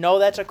 He said, no,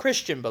 that's a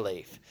Christian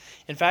belief.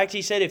 In fact,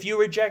 he said, if you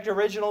reject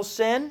original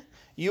sin,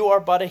 you are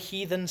but a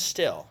heathen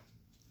still.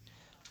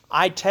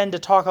 I tend to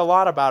talk a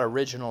lot about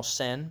original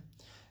sin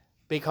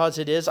because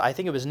I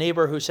think it was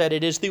Niebuhr who said,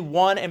 it is the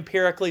one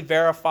empirically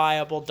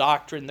verifiable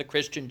doctrine the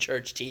Christian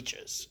church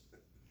teaches.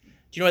 Do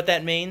you know what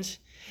that means?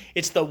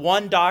 It's the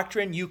one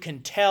doctrine you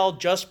can tell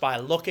just by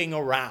looking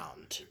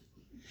around.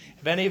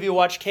 Have any of you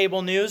watched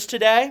cable news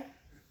today?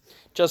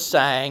 Just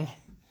saying.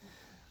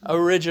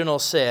 Original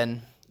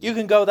sin. You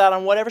can go that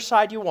on whatever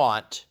side you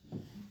want.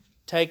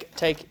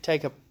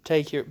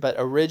 But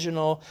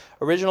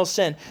original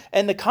sin.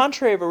 And the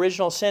contrary of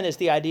original sin is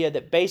the idea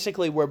that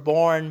basically we're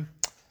born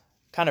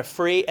kind of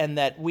free, and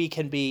that we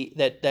can be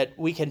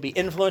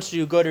influenced to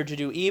do good or to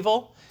do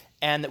evil,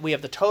 and that we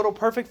have the total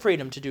perfect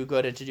freedom to do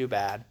good and to do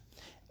bad.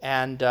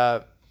 And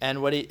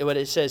what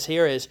it says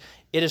here is,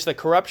 it is the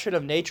corruption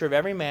of nature of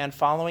every man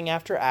following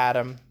after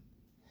Adam,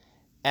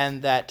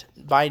 and that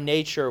by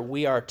nature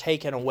we are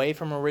taken away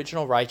from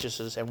original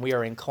righteousness and we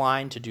are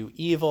inclined to do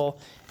evil,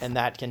 and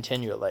that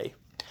continually.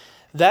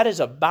 That is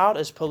about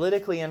as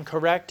politically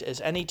incorrect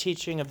as any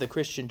teaching of the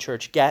Christian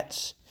church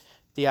gets.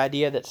 The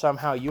idea that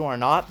somehow you are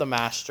not the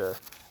master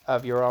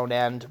of your own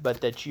end,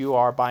 but that you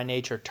are by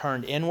nature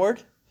turned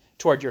inward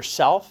toward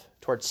yourself,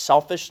 toward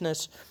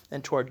selfishness,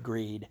 and toward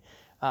greed.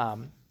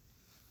 And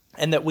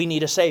that we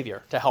need a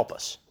Savior to help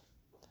us.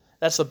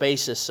 That's the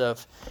basis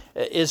of,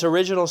 is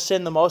original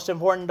sin the most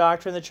important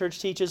doctrine the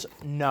church teaches?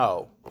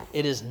 No,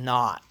 it is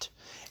not.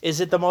 Is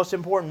it the most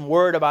important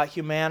word about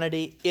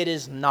humanity? It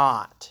is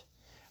not.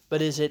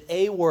 But is it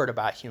a word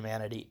about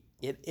humanity?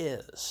 It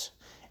is.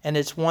 And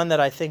it's one that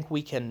I think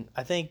we can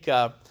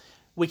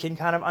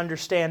kind of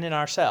understand in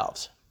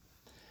ourselves.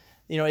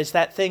 You know, it's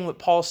that thing that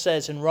Paul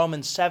says in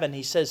Romans 7.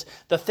 He says,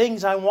 the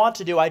things I want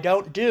to do, I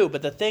don't do,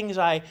 but the things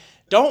I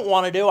don't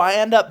want to do, I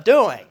end up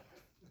doing.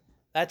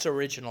 That's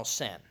original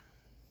sin.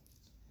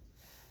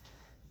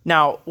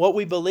 Now, what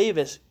we believe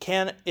is,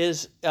 can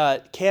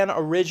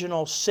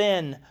original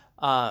sin,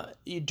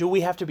 do we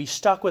have to be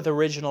stuck with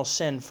original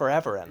sin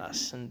forever in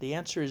us? And the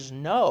answer is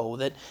no,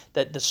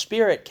 that the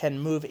Spirit can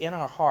move in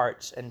our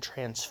hearts and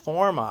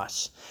transform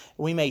us.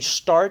 We may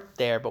start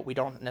there, but we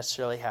don't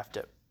necessarily have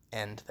to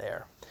end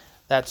there.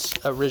 That's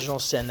original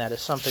sin. That is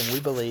something we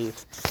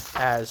believe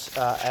as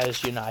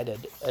United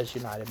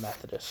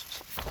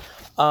Methodists.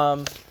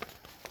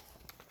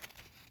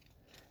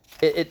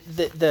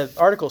 The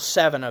Article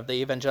 7 of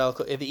the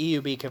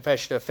EUB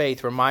Confession of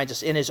Faith reminds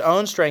us, in his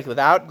own strength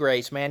without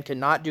grace, man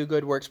cannot do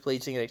good works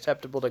pleasing and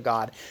acceptable to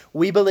God.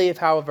 We believe,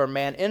 however,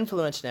 man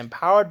influenced and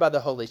empowered by the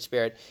Holy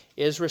Spirit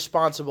is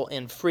responsible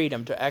in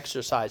freedom to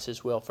exercise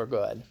his will for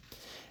good.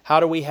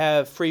 How do we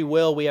have free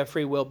will? We have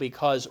free will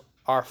because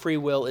our free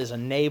will is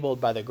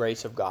enabled by the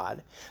grace of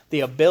God.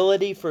 The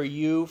ability for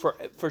you,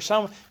 for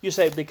some, you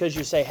say, because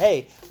you say,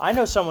 hey, I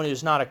know someone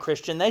who's not a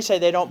Christian. They say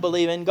they don't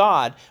believe in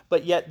God,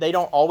 but yet they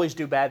don't always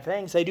do bad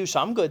things. They do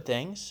some good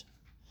things.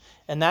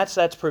 And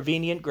that's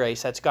prevenient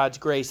grace. That's God's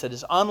grace that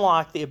has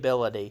unlocked the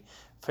ability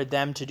for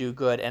them to do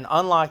good and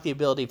unlocked the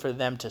ability for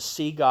them to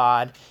see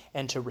God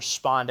and to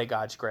respond to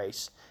God's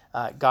grace.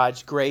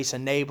 God's grace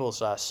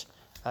enables us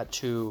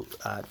to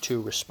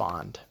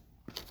respond.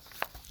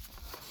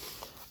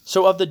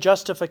 So of the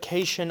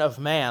justification of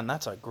man,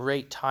 that's a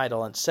great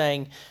title. It's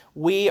saying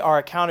we are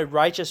accounted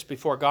righteous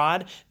before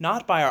God,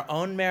 not by our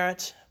own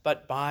merits,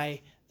 but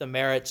by the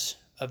merits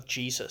of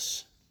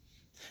Jesus.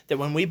 That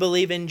when we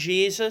believe in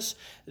Jesus,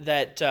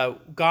 that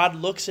God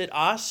looks at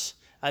us.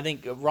 I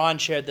think Ron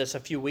shared this a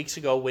few weeks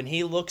ago. When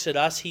he looks at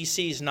us, he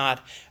sees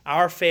not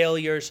our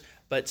failures,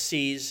 but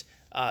sees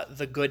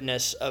the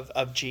goodness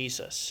of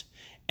Jesus.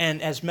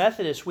 And as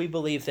Methodists, we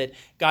believe that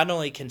God not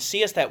only can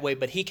see us that way,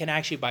 but he can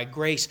actually, by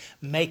grace,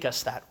 make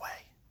us that way.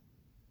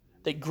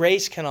 That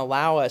grace can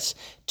allow us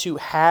to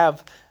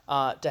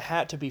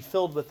be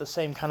filled with the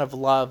same kind of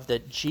love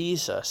that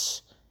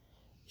Jesus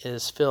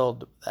is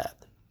filled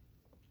with.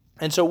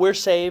 And so we're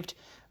saved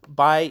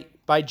by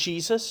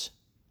Jesus.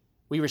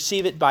 We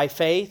receive it by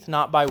faith,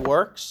 not by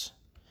works.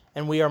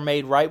 And we are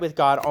made right with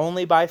God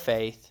only by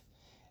faith.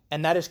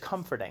 And that is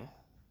comforting.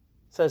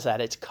 It says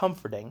that. It's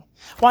comforting.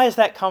 Why is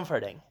that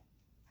comforting?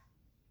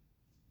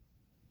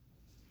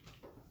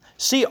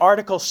 See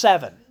Article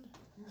 7.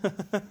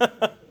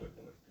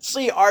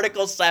 See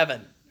Article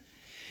 7.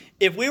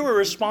 If we were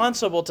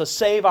responsible to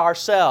save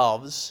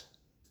ourselves,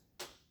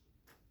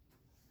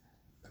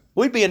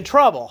 we'd be in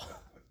trouble.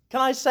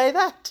 Can I say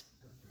that?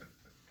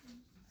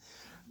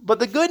 But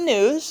the good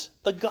news,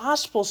 the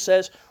gospel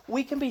says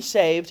we can be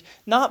saved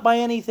not by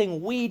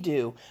anything we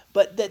do,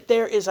 but that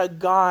there is a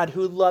God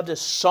who loved us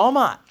so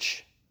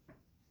much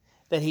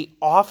that he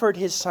offered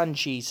his son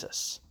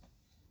Jesus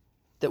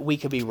that we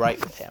could be right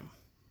with him.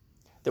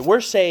 That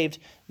we're saved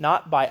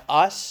not by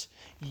us.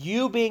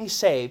 You being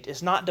saved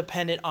is not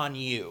dependent on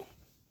you.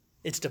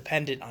 It's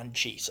dependent on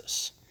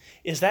Jesus.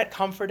 Is that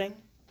comforting?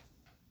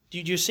 Do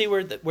you see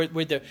where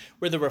the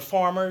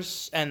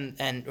reformers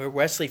and where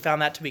Wesley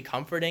found that to be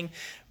comforting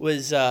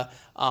was that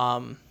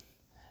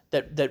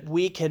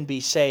we can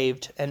be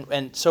saved,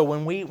 and so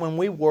when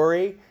we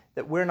worry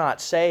that we're not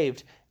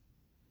saved,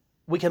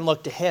 we can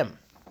look to him.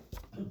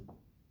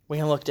 We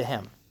can look to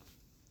him.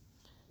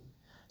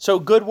 So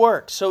good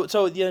works.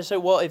 So you say,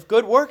 well, if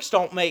good works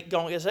don't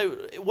say,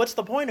 what's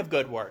the point of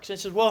good works? And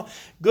it says, well,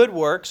 good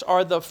works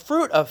are the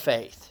fruit of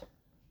faith.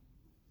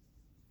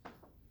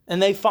 And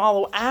they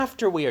follow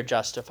after we are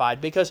justified,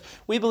 because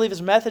we believe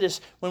as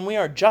Methodists, when we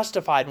are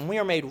justified, when we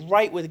are made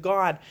right with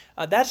God,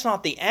 that's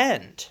not the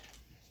end.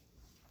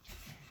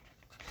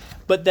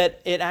 But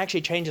that it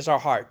actually changes our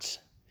hearts.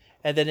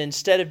 And that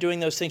instead of doing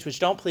those things which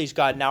don't please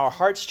God, now our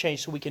hearts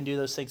change so we can do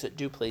those things that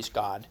do please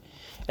God.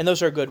 And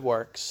those are good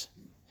works.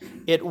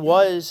 It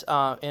was,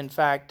 in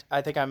fact,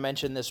 I think I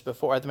mentioned this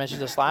before. I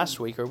mentioned this last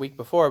week or week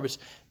before. It was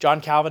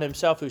John Calvin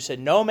himself who said,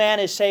 no man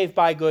is saved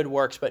by good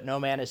works, but no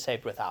man is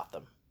saved without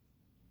them.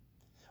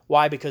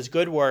 Why? Because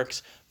good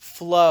works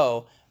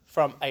flow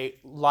from a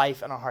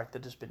life and a heart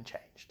that has been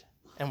changed.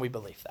 And we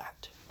believe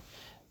that.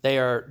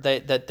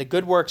 That the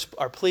good works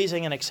are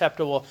pleasing and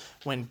acceptable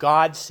when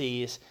God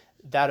sees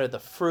that are the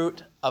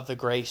fruit of the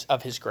grace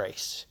of his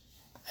grace.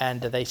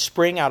 And they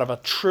spring out of a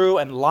true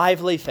and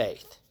lively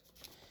faith.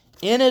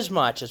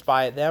 Inasmuch as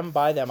by them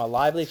a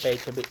lively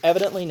faith can be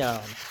evidently known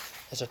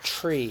as a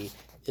tree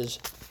is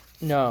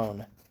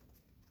known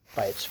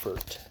by its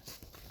fruit.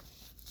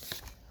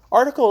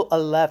 Article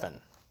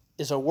 11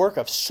 is a work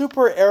of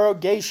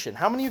supererogation.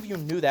 How many of you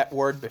knew that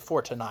word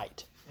before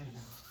tonight?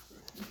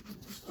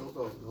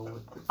 still don't know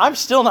it. I'm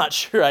still not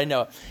sure I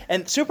know it.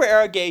 And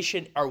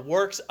supererogation are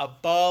works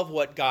above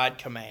what God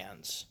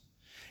commands.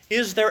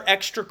 Is there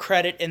extra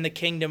credit in the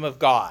kingdom of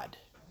God?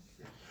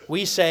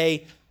 We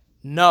say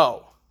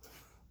no.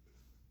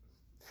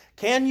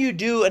 Can you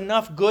do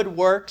enough good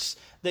works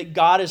that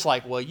God is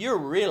like, well, you're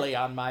really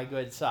on my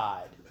good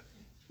side?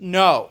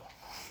 No.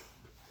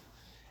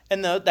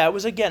 And that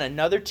was, again,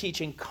 another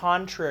teaching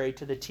contrary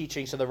to the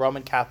teachings of the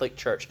Roman Catholic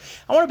Church.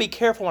 I want to be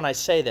careful when I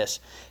say this.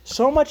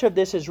 So much of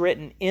this is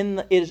written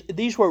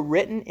these were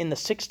written in the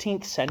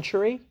 16th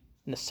century,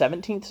 in the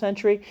 17th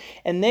century,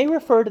 and they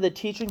refer to the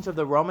teachings of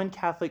the Roman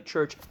Catholic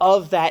Church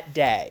of that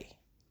day.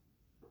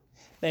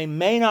 They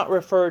may not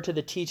refer to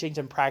the teachings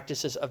and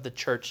practices of the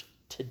church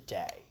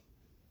today.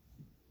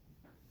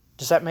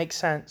 Does that make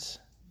sense?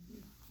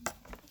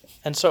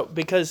 And so,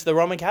 because the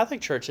Roman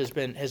Catholic Church has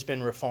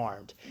been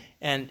reformed,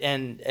 and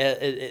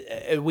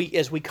as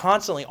we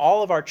constantly,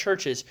 all of our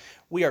churches,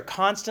 we are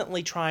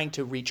constantly trying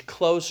to reach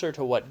closer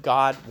to what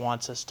God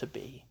wants us to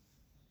be.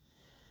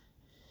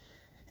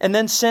 And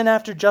then sin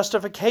after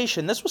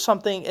justification. This was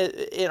something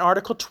in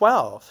Article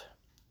 12.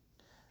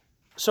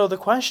 So the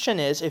question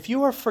is, if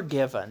you are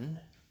forgiven,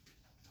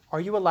 are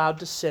you allowed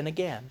to sin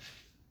again?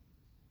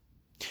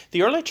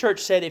 The early church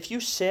said if you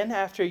sin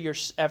after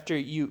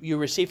you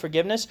receive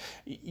forgiveness,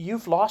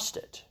 you've lost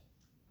it,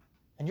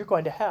 and you're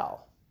going to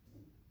hell.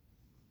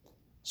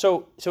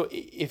 So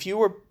if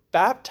you're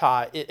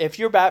baptized,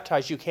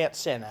 you can't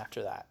sin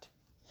after that.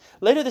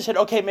 Later they said,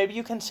 okay, maybe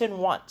you can sin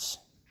once,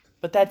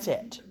 but that's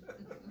it.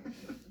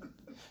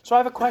 So I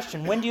have a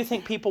question. When do you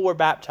think people were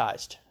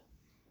baptized?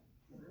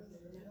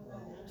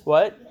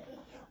 What?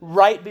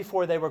 Right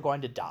before they were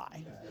going to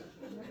die.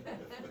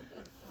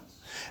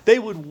 They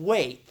would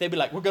wait. They'd be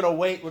like, we're going to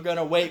wait.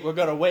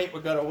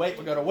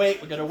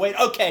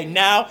 Okay,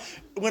 now,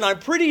 when I'm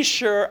pretty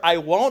sure I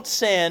won't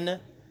sin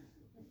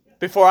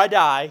before I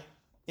die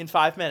in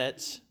 5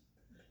 minutes,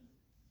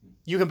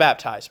 you can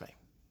baptize me.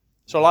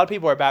 So a lot of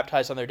people are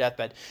baptized on their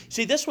deathbed.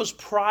 See, this was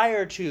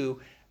prior to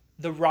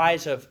the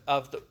rise of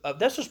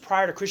this was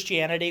prior to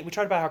Christianity. We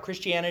talked about how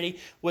Christianity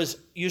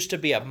used to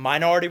be a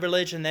minority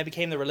religion, then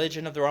became the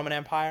religion of the Roman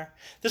Empire.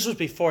 This was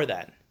before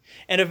then.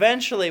 And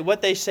eventually,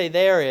 what they say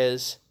there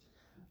is,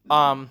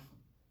 and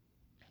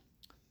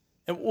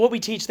what we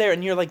teach there,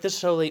 and you're like, this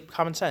is totally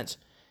common sense.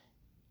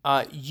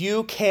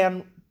 You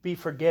can be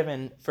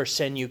forgiven for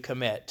sin you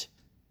commit,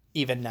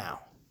 even now.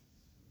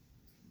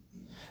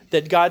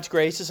 That God's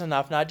grace is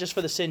enough, not just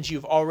for the sins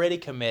you've already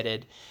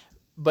committed,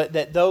 but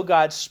that though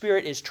God's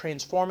Spirit is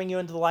transforming you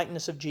into the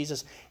likeness of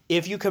Jesus,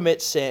 if you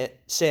commit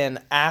sin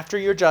after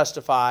you're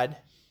justified,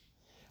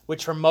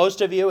 which for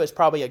most of you is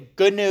probably a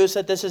good news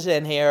that this is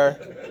in here,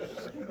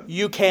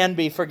 you can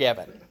be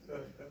forgiven.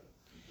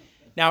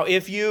 Now,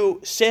 if you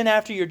sin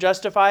after you're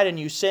justified and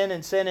you sin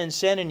and sin and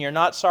sin and you're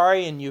not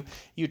sorry and you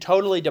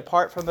totally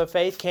depart from the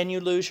faith, can you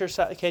lose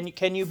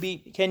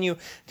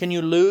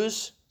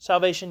lose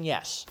salvation?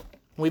 Yes,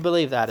 we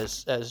believe that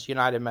as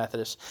United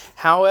Methodists.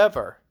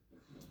 However,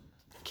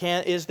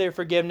 is there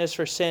forgiveness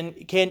for sin?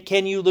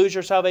 Can you lose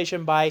your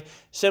salvation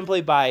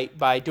simply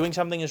by doing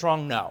something is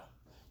wrong? No,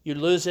 you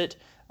lose it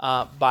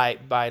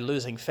by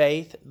losing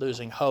faith,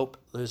 losing hope,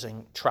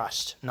 losing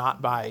trust, not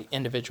by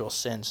individual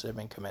sins that have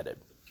been committed.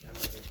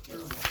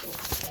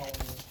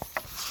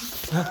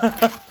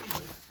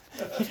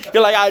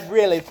 You're like, I'd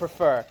really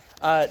prefer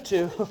but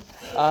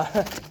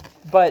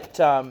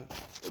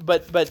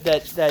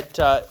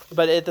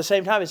at the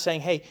same time, it's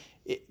saying, hey,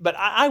 but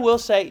I will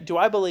say, do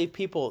I believe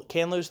people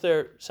can lose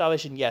their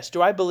salvation? Yes.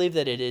 Do I believe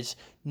that it is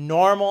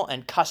normal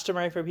and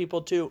customary for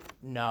people to?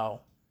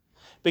 No.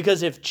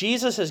 Because if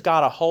Jesus has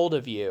got a hold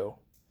of you,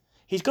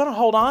 he's going to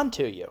hold on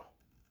to you.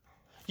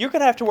 You're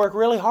going to have to work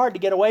really hard to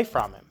get away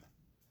from him.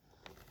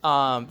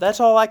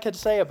 That's all I could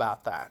say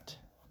about that.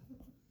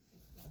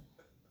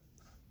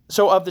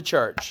 So of the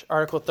church,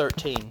 Article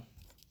 13.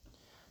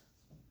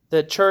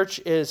 The church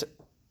is a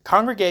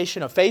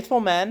congregation of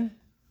faithful men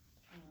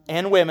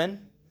and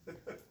women.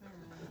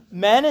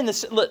 Men in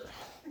the... Look,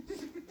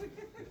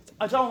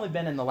 it's only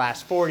been in the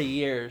last 40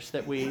 years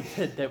that we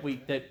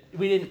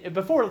didn't...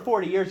 Before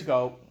 40 years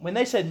ago, when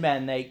they said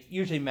men, they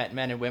usually meant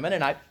men and women,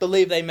 and I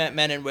believe they meant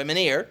men and women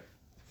here.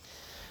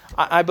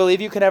 I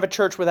believe you can have a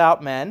church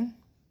without men,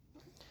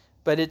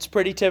 but it's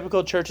pretty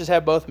typical churches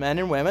have both men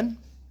and women.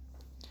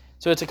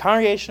 So it's a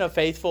congregation of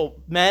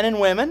faithful men and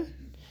women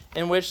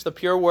in which the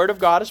pure word of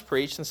God is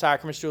preached and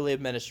sacraments duly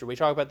administered. We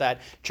talk about that.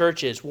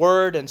 Church is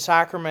word and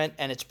sacrament,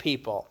 and it's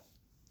people.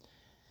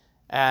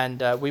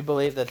 And we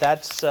believe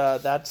that's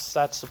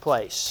the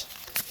place.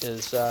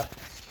 Is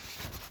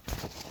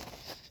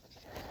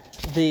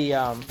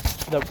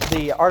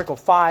the Article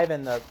 5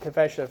 in the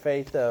Confession of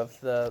Faith of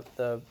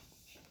the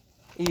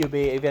EUB,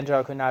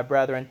 Evangelical United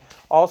Brethren,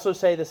 also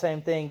say the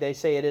same thing. They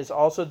say it is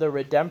also the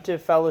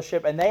redemptive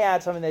fellowship, and they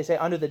add something. They say,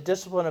 under the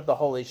discipline of the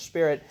Holy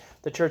Spirit,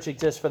 the church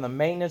exists for the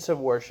maintenance of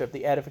worship,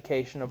 the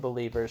edification of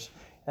believers,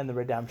 and the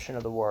redemption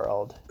of the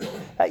world.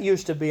 That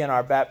used to be in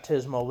our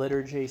baptismal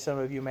liturgy. Some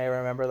of you may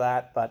remember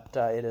that, but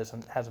it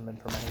hasn't been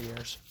for many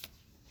years.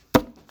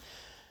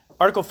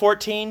 Article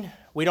 14,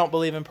 we don't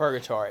believe in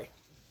purgatory.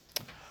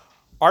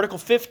 Article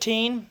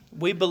 15,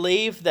 we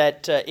believe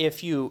that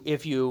if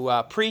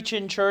you preach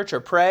in church or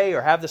pray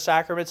or have the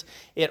sacraments,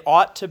 it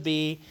ought to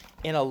be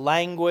in a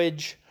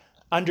language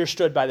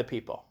understood by the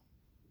people.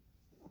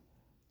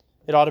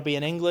 It ought to be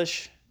in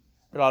English,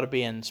 it ought to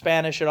be in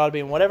Spanish, it ought to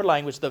be in whatever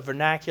language, the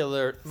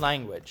vernacular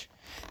language.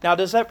 Now,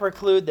 does that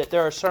preclude that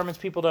there are sermons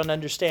people don't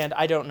understand?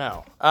 I don't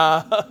know.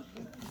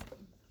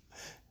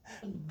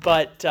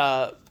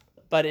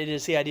 But it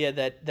is the idea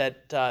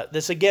that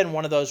this, again,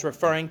 one of those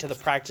referring to the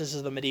practices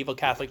of the medieval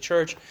Catholic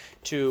Church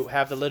to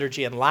have the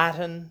liturgy in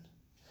Latin,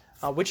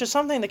 which is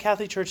something the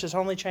Catholic Church has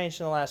only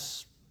changed in the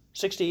last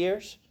 60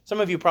 years.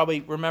 Some of you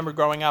probably remember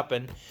growing up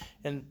and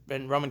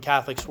Roman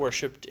Catholics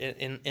worshipped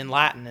in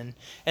Latin.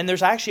 And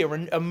there's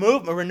actually a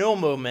renewal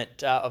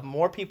movement of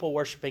more people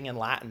worshiping in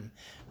Latin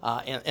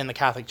in the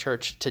Catholic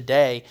Church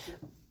today.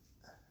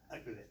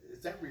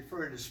 Is that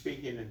referring to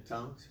speaking in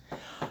tongues?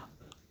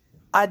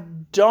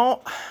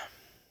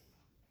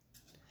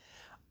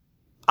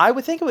 I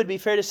would think it would be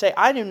fair to say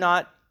I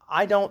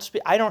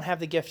don't have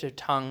the gift of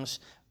tongues,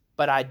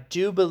 but I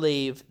do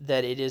believe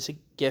that it is a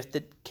gift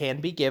that can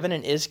be given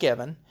and is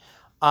given.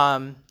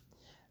 The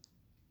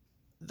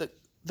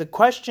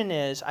question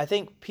is, I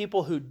think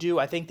people who do,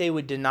 I think they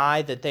would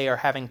deny that they are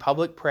having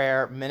public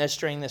prayer,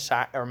 ministering the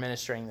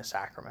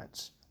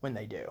sacraments when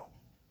they do.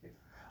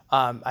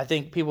 I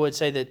think people would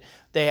say that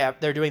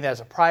they're doing that as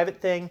a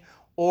private thing,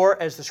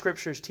 or as the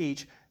Scriptures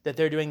teach, that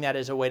they're doing that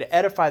as a way to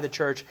edify the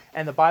church.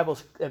 And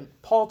and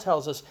Paul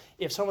tells us,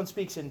 if someone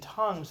speaks in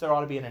tongues, there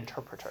ought to be an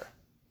interpreter.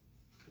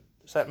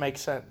 Does that make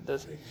sense?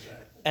 Exactly.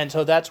 And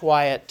so that's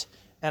why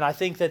and I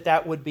think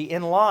that would be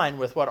in line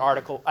with what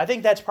I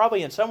think that's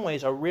probably in some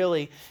ways a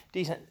really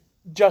decent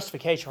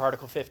justification for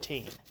Article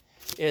 15,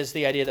 is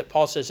the idea that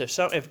Paul says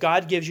if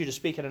God gives you to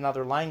speak in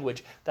another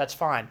language, that's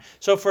fine.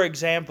 So, for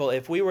example,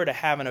 if we were to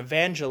have an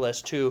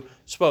evangelist who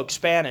spoke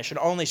Spanish and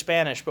only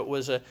Spanish, but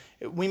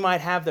we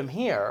might have them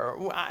here.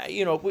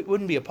 We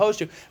wouldn't be opposed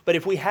to. But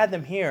if we had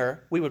them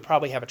here, we would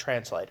probably have a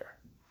translator.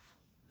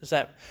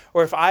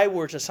 Or if I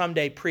were to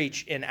someday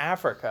preach in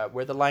Africa,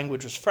 where the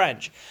language was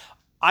French,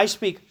 I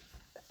speak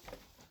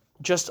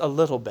just a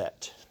little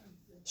bit,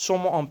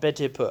 seulement un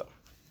petit peu,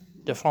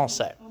 de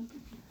français.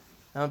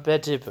 Un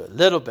petit peu,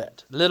 little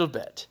bit.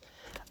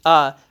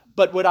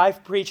 But would I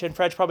preach in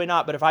French? Probably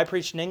not. But if I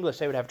preached in English,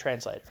 they would have a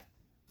translator.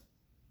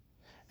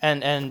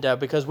 And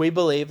because we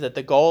believe that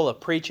the goal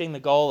of preaching, the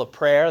goal of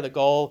prayer, the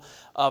goal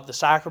of the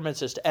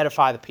sacraments is to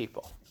edify the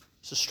people,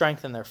 to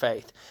strengthen their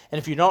faith. And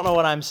if you don't know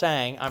what I'm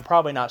saying, I'm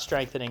probably not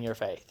strengthening your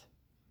faith.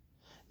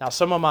 Now,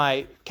 some of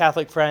my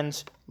Catholic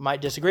friends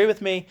might disagree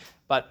with me,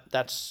 but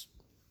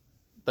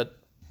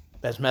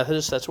as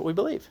Methodists, that's what we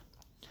believe.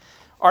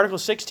 Article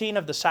 16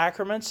 of the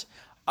sacraments.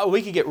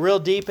 We could get real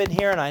deep in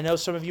here, and I know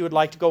some of you would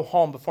like to go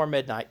home before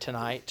midnight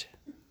tonight.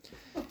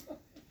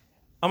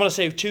 I'm going to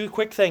say 2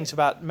 quick things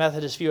about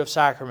Methodist view of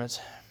sacraments.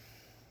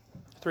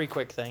 3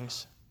 quick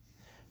things.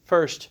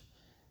 First,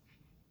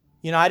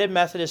 United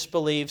Methodists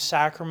believe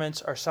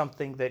sacraments are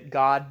something that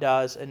God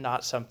does and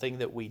not something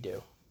that we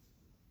do.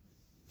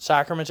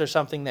 Sacraments are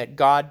something that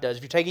God does.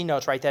 If you're taking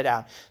notes, write that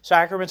down.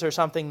 Sacraments are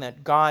something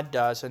that God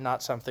does and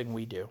not something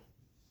we do.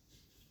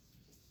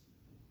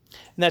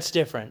 And that's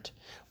different.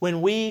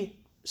 When we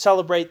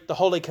celebrate the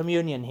Holy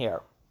Communion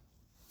here,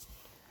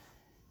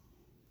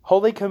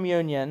 Holy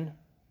Communion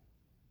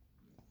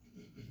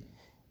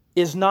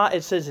is not,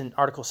 it says in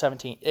Article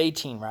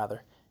 18,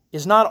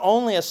 is not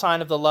only a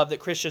sign of the love that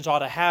Christians ought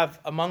to have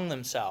among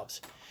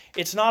themselves.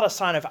 It's not a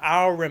sign of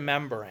our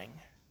remembering.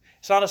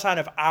 It's not a sign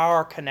of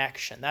our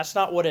connection. That's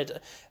not what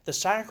it. The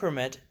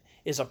sacrament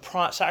is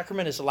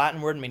sacrament is a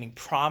Latin word meaning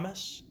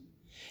promise.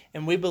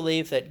 And we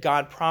believe that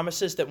God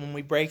promises that when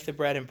we break the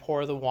bread and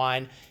pour the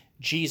wine,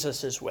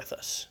 Jesus is with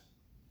us.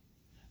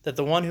 That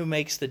the one who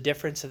makes the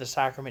difference in the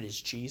sacrament is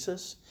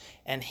Jesus,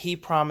 and he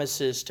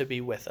promises to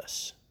be with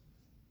us.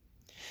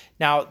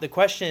 Now, the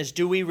question is,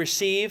 do we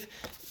receive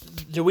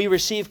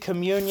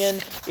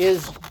communion?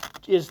 Is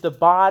the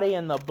body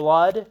and the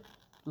blood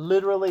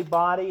literally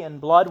body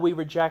and blood? We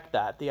reject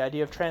that. The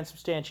idea of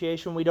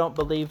transubstantiation, we don't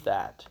believe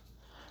that.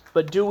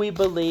 But do we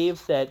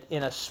believe that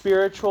in a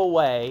spiritual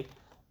way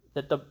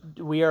that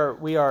we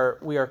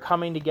are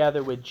coming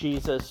together with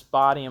Jesus'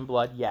 body and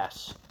blood?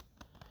 Yes.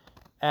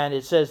 And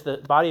it says the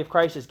body of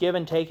Christ is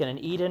given, taken, and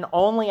eaten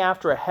only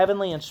after a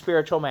heavenly and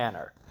spiritual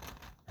manner.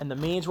 And the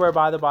means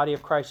whereby the body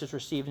of Christ is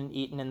received and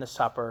eaten in the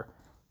supper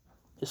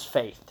is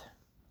faith.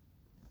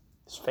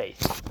 It's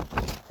faith.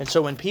 And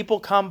so when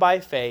people come by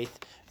faith,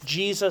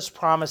 Jesus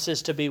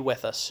promises to be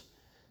with us.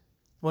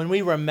 When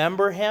we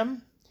remember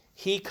him,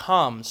 he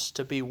comes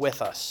to be with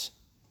us.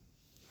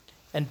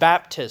 And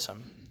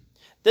baptism.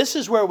 This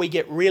is where we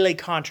get really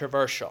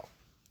controversial.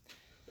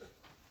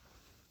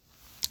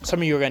 Some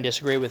of you are going to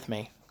disagree with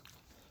me.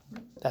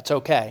 That's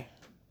okay.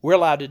 We're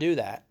allowed to do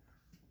that.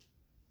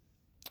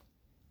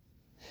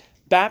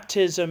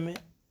 Baptism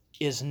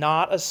is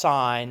not a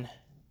sign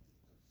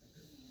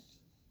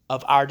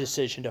of our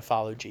decision to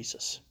follow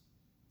Jesus.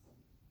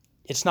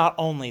 It's not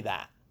only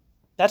that.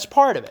 That's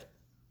part of it.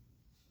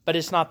 But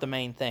it's not the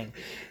main thing.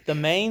 The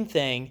main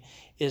thing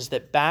is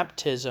that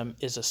baptism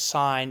is a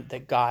sign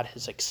that God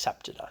has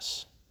accepted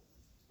us.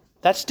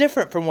 That's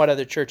different from what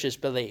other churches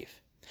believe.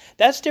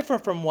 That's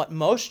different from what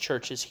most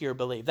churches here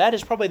believe. That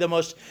is probably the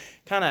most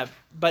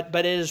but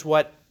it is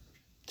what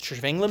the Church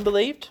of England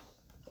believed.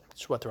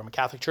 It's what the Roman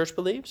Catholic Church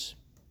believes.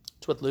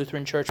 It's what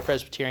Lutheran Church,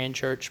 Presbyterian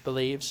Church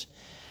believes.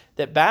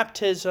 That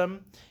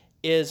baptism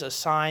is a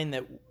sign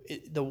that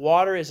the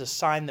water is a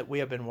sign that we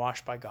have been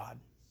washed by God.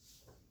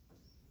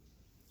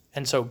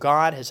 And so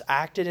God has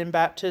acted in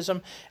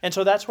baptism. And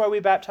so that's why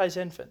we baptize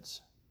infants.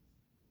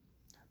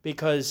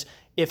 Because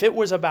if it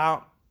was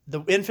about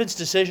the infant's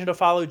decision to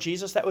follow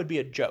Jesus, that would be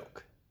a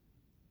joke.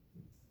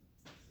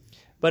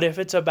 But if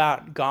it's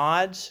about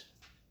God's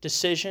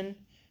decision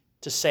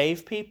to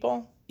save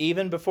people,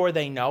 even before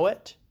they know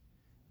it,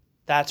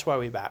 that's why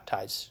we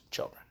baptize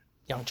children,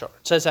 young children.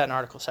 It says that in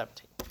Article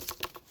 17.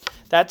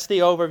 That's the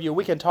overview.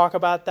 We can talk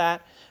about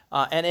that.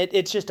 And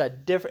it's just a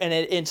different,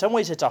 and in some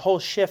ways it's a whole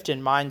shift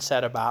in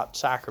mindset about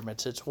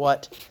sacraments. It's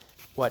what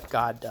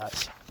God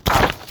does.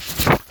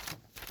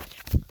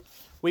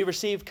 We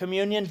receive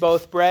communion,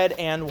 both bread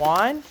and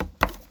wine.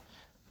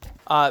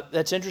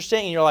 That's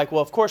interesting. And you're like,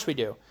 well, of course we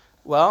do.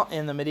 Well,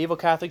 in the medieval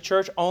Catholic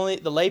Church, only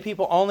the lay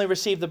people only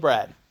receive the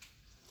bread.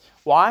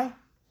 Why?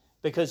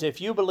 Because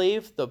if you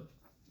believe the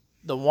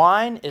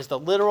wine is the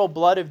literal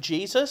blood of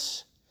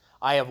Jesus,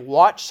 I have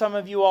watched some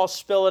of you all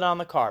spill it on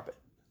the carpet.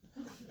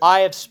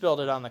 I have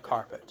spilled it on the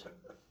carpet.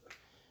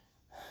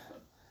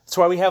 That's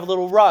why we have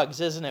little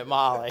rugs, isn't it,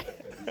 Molly?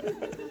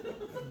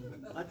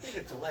 I think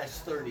it's the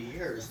last 30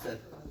 years that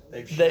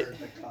they've shared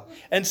the cup.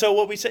 And so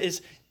what we say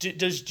is,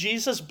 does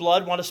Jesus'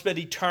 blood want to spend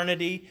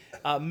eternity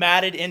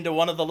matted into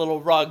one of the little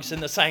rugs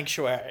in the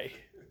sanctuary?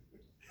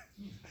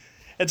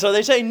 And so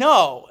they say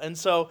no. And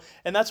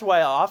that's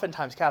why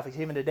oftentimes Catholics,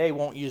 even today,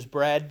 won't use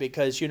bread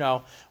because,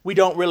 we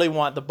don't really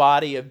want the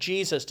body of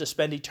Jesus to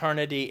spend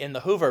eternity in the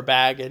Hoover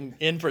bag and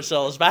in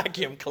Priscilla's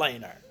vacuum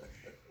cleaner.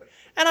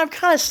 And I'm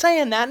kind of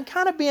saying that and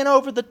kind of being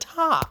over the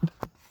top.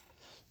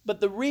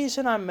 But the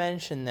reason I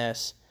mention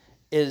this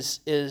is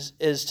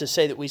to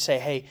say that we say,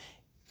 hey,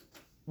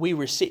 we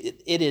receive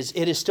it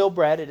is still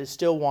bread, it is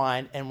still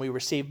wine, and we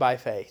receive by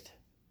faith.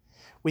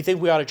 We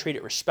think we ought to treat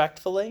it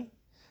respectfully.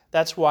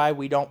 That's why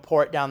we don't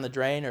pour it down the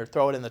drain or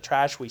throw it in the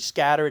trash. We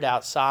scatter it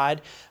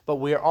outside. But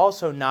we are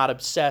also not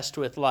obsessed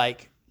with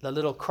like the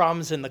little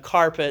crumbs in the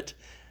carpet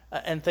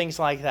and things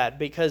like that,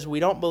 because we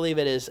don't believe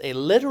it is a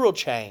literal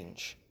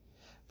change.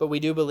 But we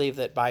do believe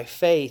that by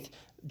faith,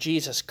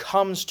 Jesus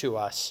comes to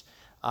us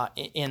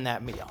in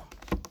that meal.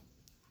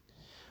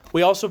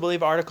 We also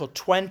believe Article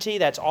 20,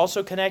 that's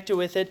also connected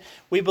with it.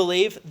 We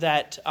believe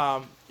that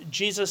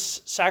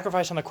Jesus'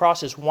 sacrifice on the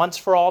cross is once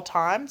for all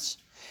times.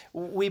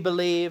 We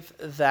believe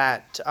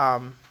that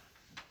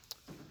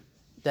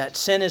that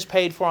sin is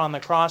paid for on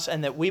the cross,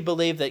 and that we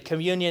believe that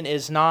communion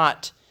is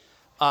not,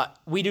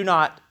 we do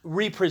not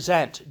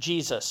represent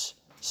Jesus'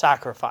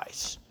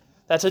 sacrifice.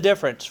 That's a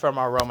difference from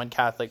our Roman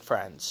Catholic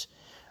friends.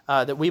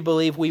 That we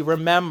believe we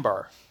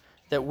remember,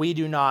 that we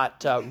do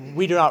not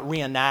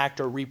reenact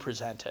or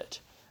represent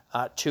it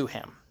to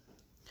him.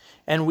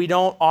 And we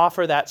don't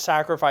offer that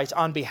sacrifice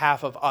on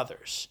behalf of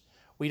others.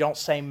 We don't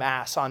say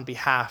Mass on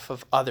behalf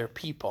of other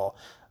people,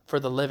 for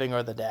the living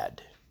or the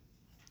dead.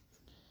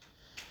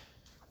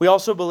 We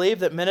also believe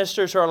that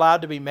ministers are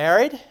allowed to be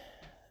married.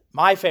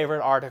 My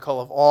favorite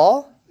article of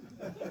all,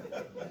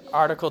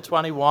 Article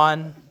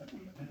 21.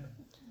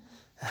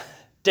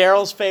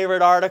 Daryl's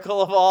favorite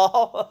article of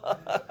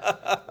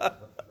all.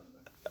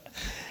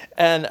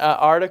 And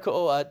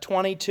Article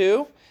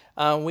 22,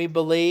 we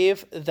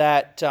believe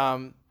that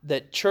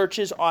that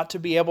churches ought to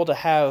be able to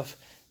have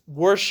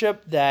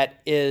worship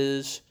that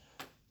is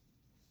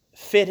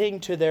fitting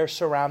to their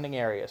surrounding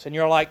areas. And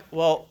you're like,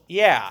 well,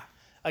 yeah.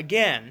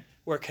 Again,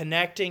 we're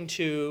connecting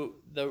to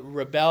the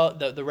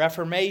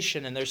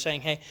Reformation, and they're saying,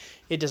 hey,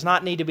 it does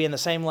not need to be in the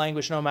same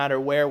language no matter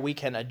where. We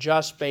can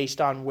adjust based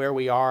on where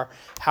we are.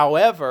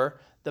 However,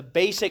 the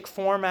basic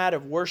format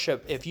of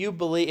worship, if you're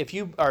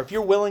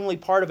willingly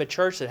part of a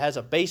church that has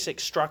a basic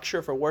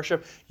structure for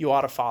worship, you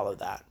ought to follow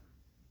that.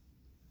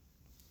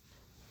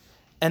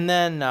 And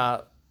then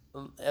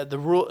the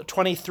rule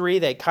 23,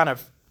 they kind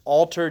of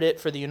altered it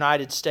for the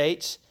United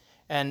States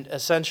and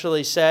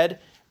essentially said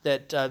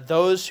that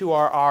those who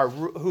are our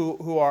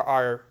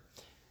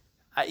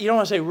you don't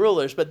want to say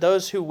rulers, but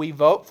those who we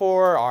vote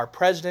for, our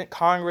president,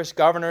 Congress,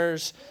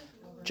 governors,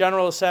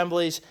 general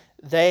assemblies,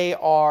 they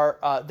are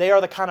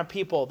the kind of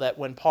people that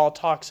when Paul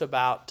talks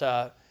about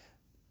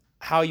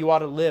how you ought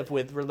to live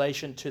with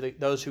relation to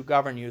those who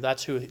govern you,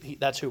 that's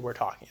who we're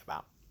talking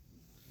about.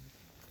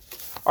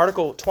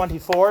 Article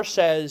 24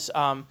 says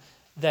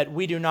that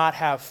we do not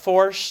have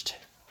forced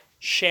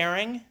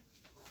sharing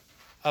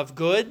of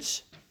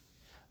goods,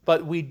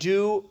 but we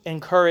do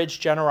encourage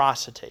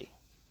generosity.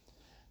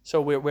 So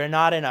we're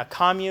not in a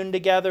commune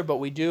together, but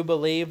we do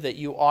believe that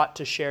you ought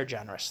to share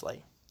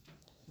generously.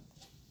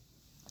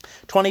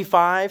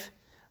 25,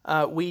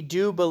 we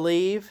do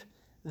believe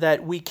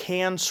that we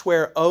can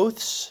swear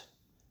oaths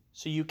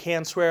So you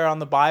can swear on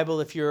the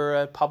Bible if you're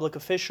a public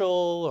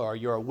official or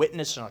you're a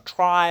witness in a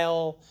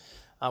trial.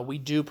 We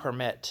do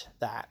permit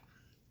that.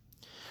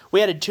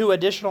 We added 2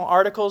 additional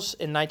articles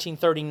in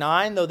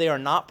 1939, though they are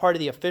not part of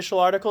the official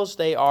articles.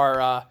 They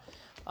are,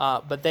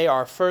 but they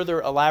are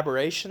further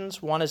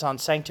elaborations. One is on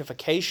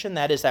sanctification.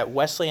 That is that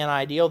Wesleyan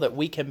ideal that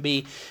we can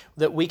be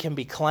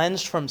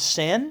cleansed from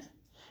sin,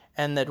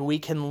 and that we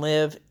can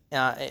live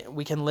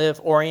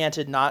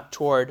oriented not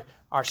toward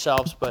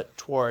ourselves but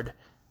toward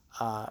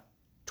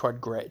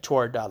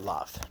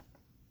love.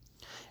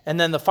 And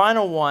then the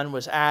final one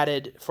was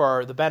added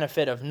for the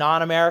benefit of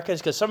non-Americans,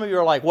 because some of you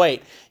are like,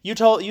 wait, you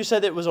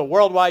said it was a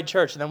worldwide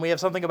church, and then we have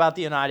something about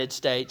the United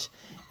States,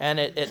 and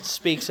it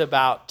speaks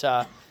about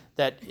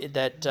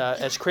that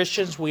as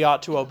Christians we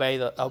ought to obey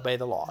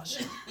the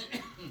laws.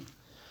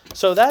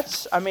 So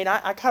that's,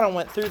 I kind of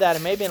went through that,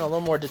 and maybe in a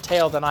little more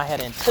detail than I had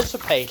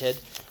anticipated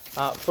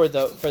for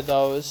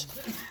those,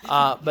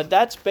 but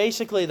that's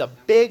basically the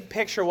big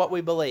picture of what we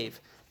believe.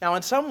 Now,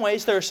 in some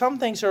ways, there are some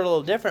things that are a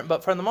little different,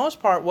 but for the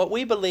most part, what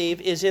we believe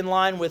is in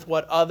line with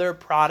what other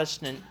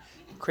Protestant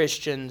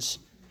Christians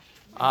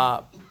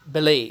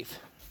believe.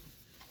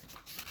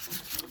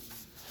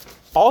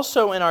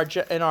 Also, in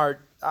our,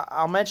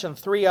 I'll mention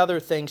 3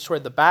 other things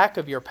toward the back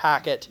of your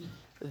packet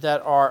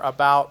that are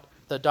about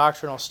the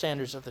doctrinal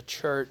standards of the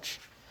church.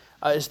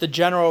 Is the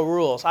general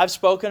rules. I've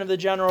spoken of the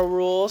general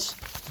rules: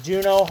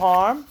 do no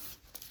harm,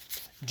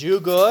 do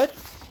good,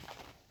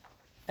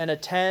 and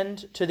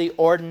attend to the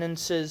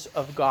ordinances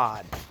of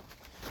God.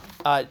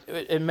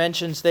 It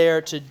mentions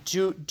there to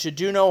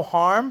do no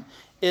harm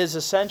is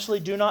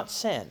essentially do not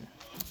sin.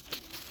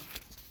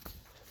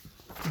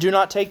 Do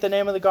not take the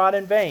name of the God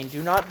in vain.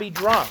 Do not be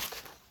drunk.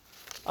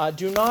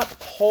 Do not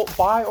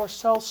buy or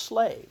sell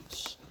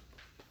slaves.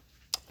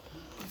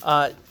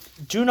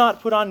 Do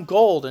not put on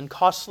gold and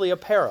costly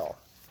apparel.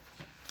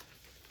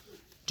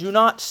 Do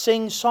not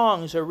sing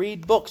songs or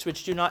read books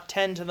which do not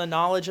tend to the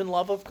knowledge and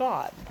love of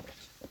God.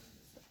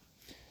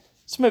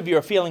 Some of you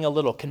are feeling a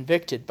little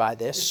convicted by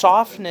this.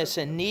 Softness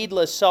and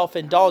needless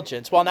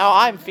self-indulgence. Well, now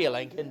I'm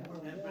feeling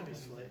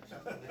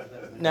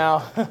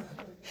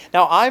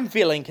I'm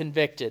feeling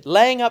convicted.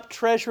 Laying up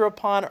treasure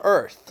upon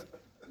earth.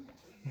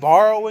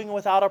 Borrowing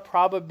without a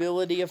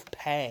probability of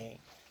paying.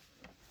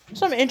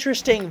 Some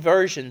interesting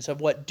versions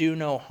of what do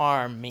no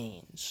harm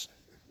means.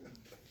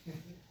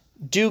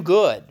 Do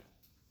good.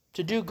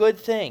 To do good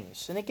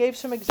things. And it gave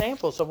some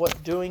examples of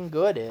what doing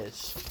good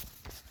is.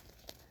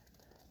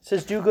 It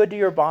says, do good to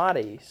your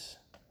bodies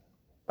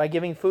by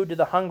giving food to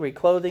the hungry,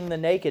 clothing the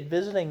naked,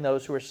 visiting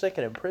those who are sick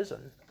and in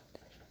prison.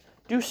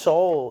 Do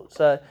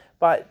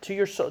good to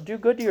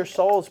your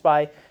souls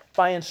by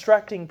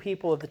instructing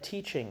people of the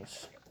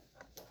teachings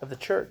of the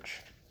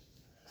church.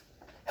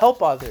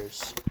 Help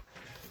others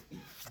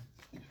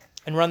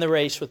and run the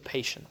race with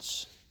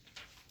patience.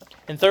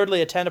 And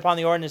thirdly, attend upon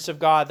the ordinance of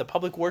God, the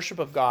public worship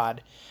of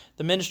God,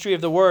 the ministry of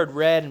the word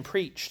read and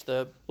preached,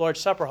 the Lord's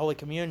Supper, Holy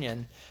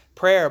Communion,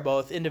 prayer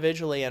both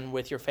individually and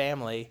with your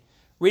family,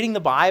 reading the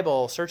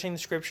Bible, searching the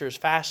Scriptures,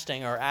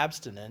 fasting or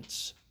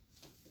abstinence.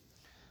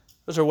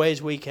 Those are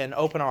ways we can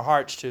open our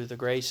hearts to the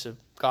grace of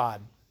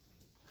God.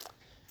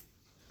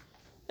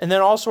 And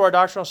then also our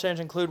doctrinal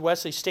standards include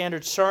Wesley's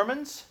standard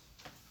sermons.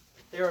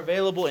 They are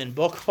available in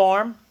book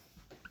form.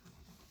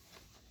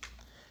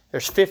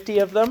 There's 50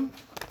 of them.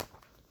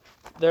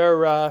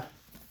 They're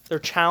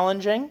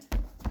challenging.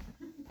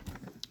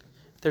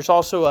 There's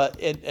also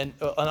an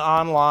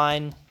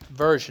online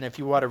version if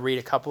you want to read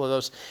a couple of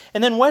those.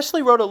 And then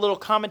Wesley wrote a little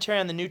commentary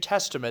on the New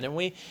Testament,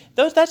 and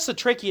that's the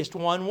trickiest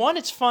one. One,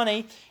 it's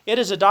funny. It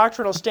is a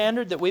doctrinal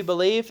standard that we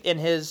believe in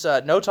his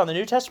notes on the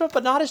New Testament,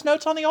 but not his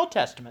notes on the Old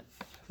Testament,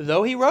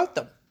 though he wrote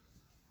them.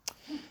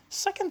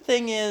 Second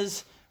thing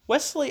is,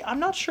 Wesley, I'm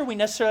not sure we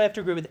necessarily have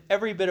to agree with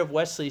every bit of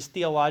Wesley's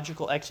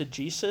theological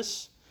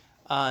exegesis.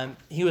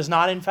 He was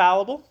not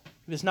infallible.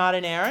 He was not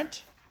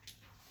inerrant.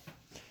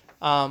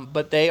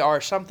 But they are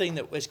something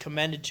that was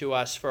commended to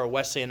us for a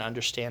Wesleyan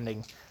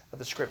understanding of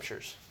the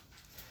Scriptures.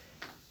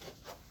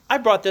 I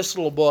brought this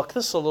little book.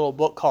 This is a little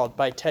book called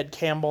by Ted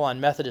Campbell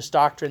on Methodist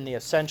Doctrine, The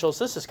Essentials.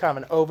 This is kind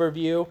of an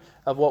overview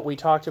of what we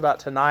talked about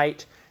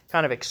tonight.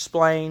 Kind of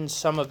explains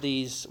some of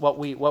these, what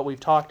we've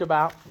talked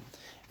about.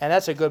 And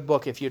that's a good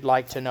book if you'd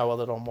like to know a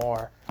little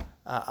more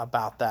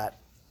about that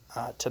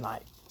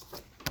tonight.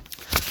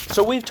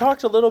 So we've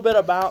talked a little bit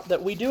about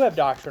that we do have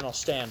doctrinal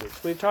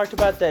standards. We've talked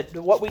about that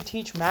what we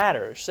teach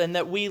matters and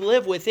that we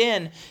live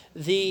within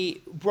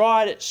the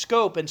broad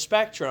scope and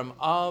spectrum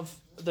of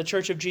the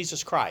Church of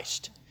Jesus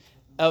Christ,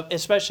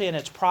 especially in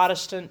its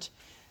Protestant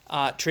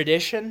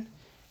tradition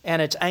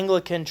and its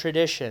Anglican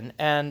tradition,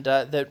 and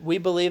that we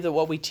believe that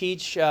what we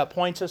teach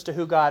points us to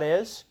who God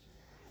is,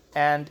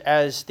 and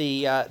as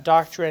the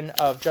doctrine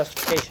of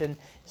justification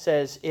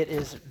says, it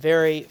is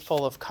very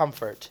full of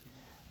comfort,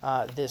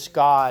 this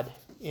God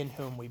in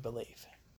whom we believe.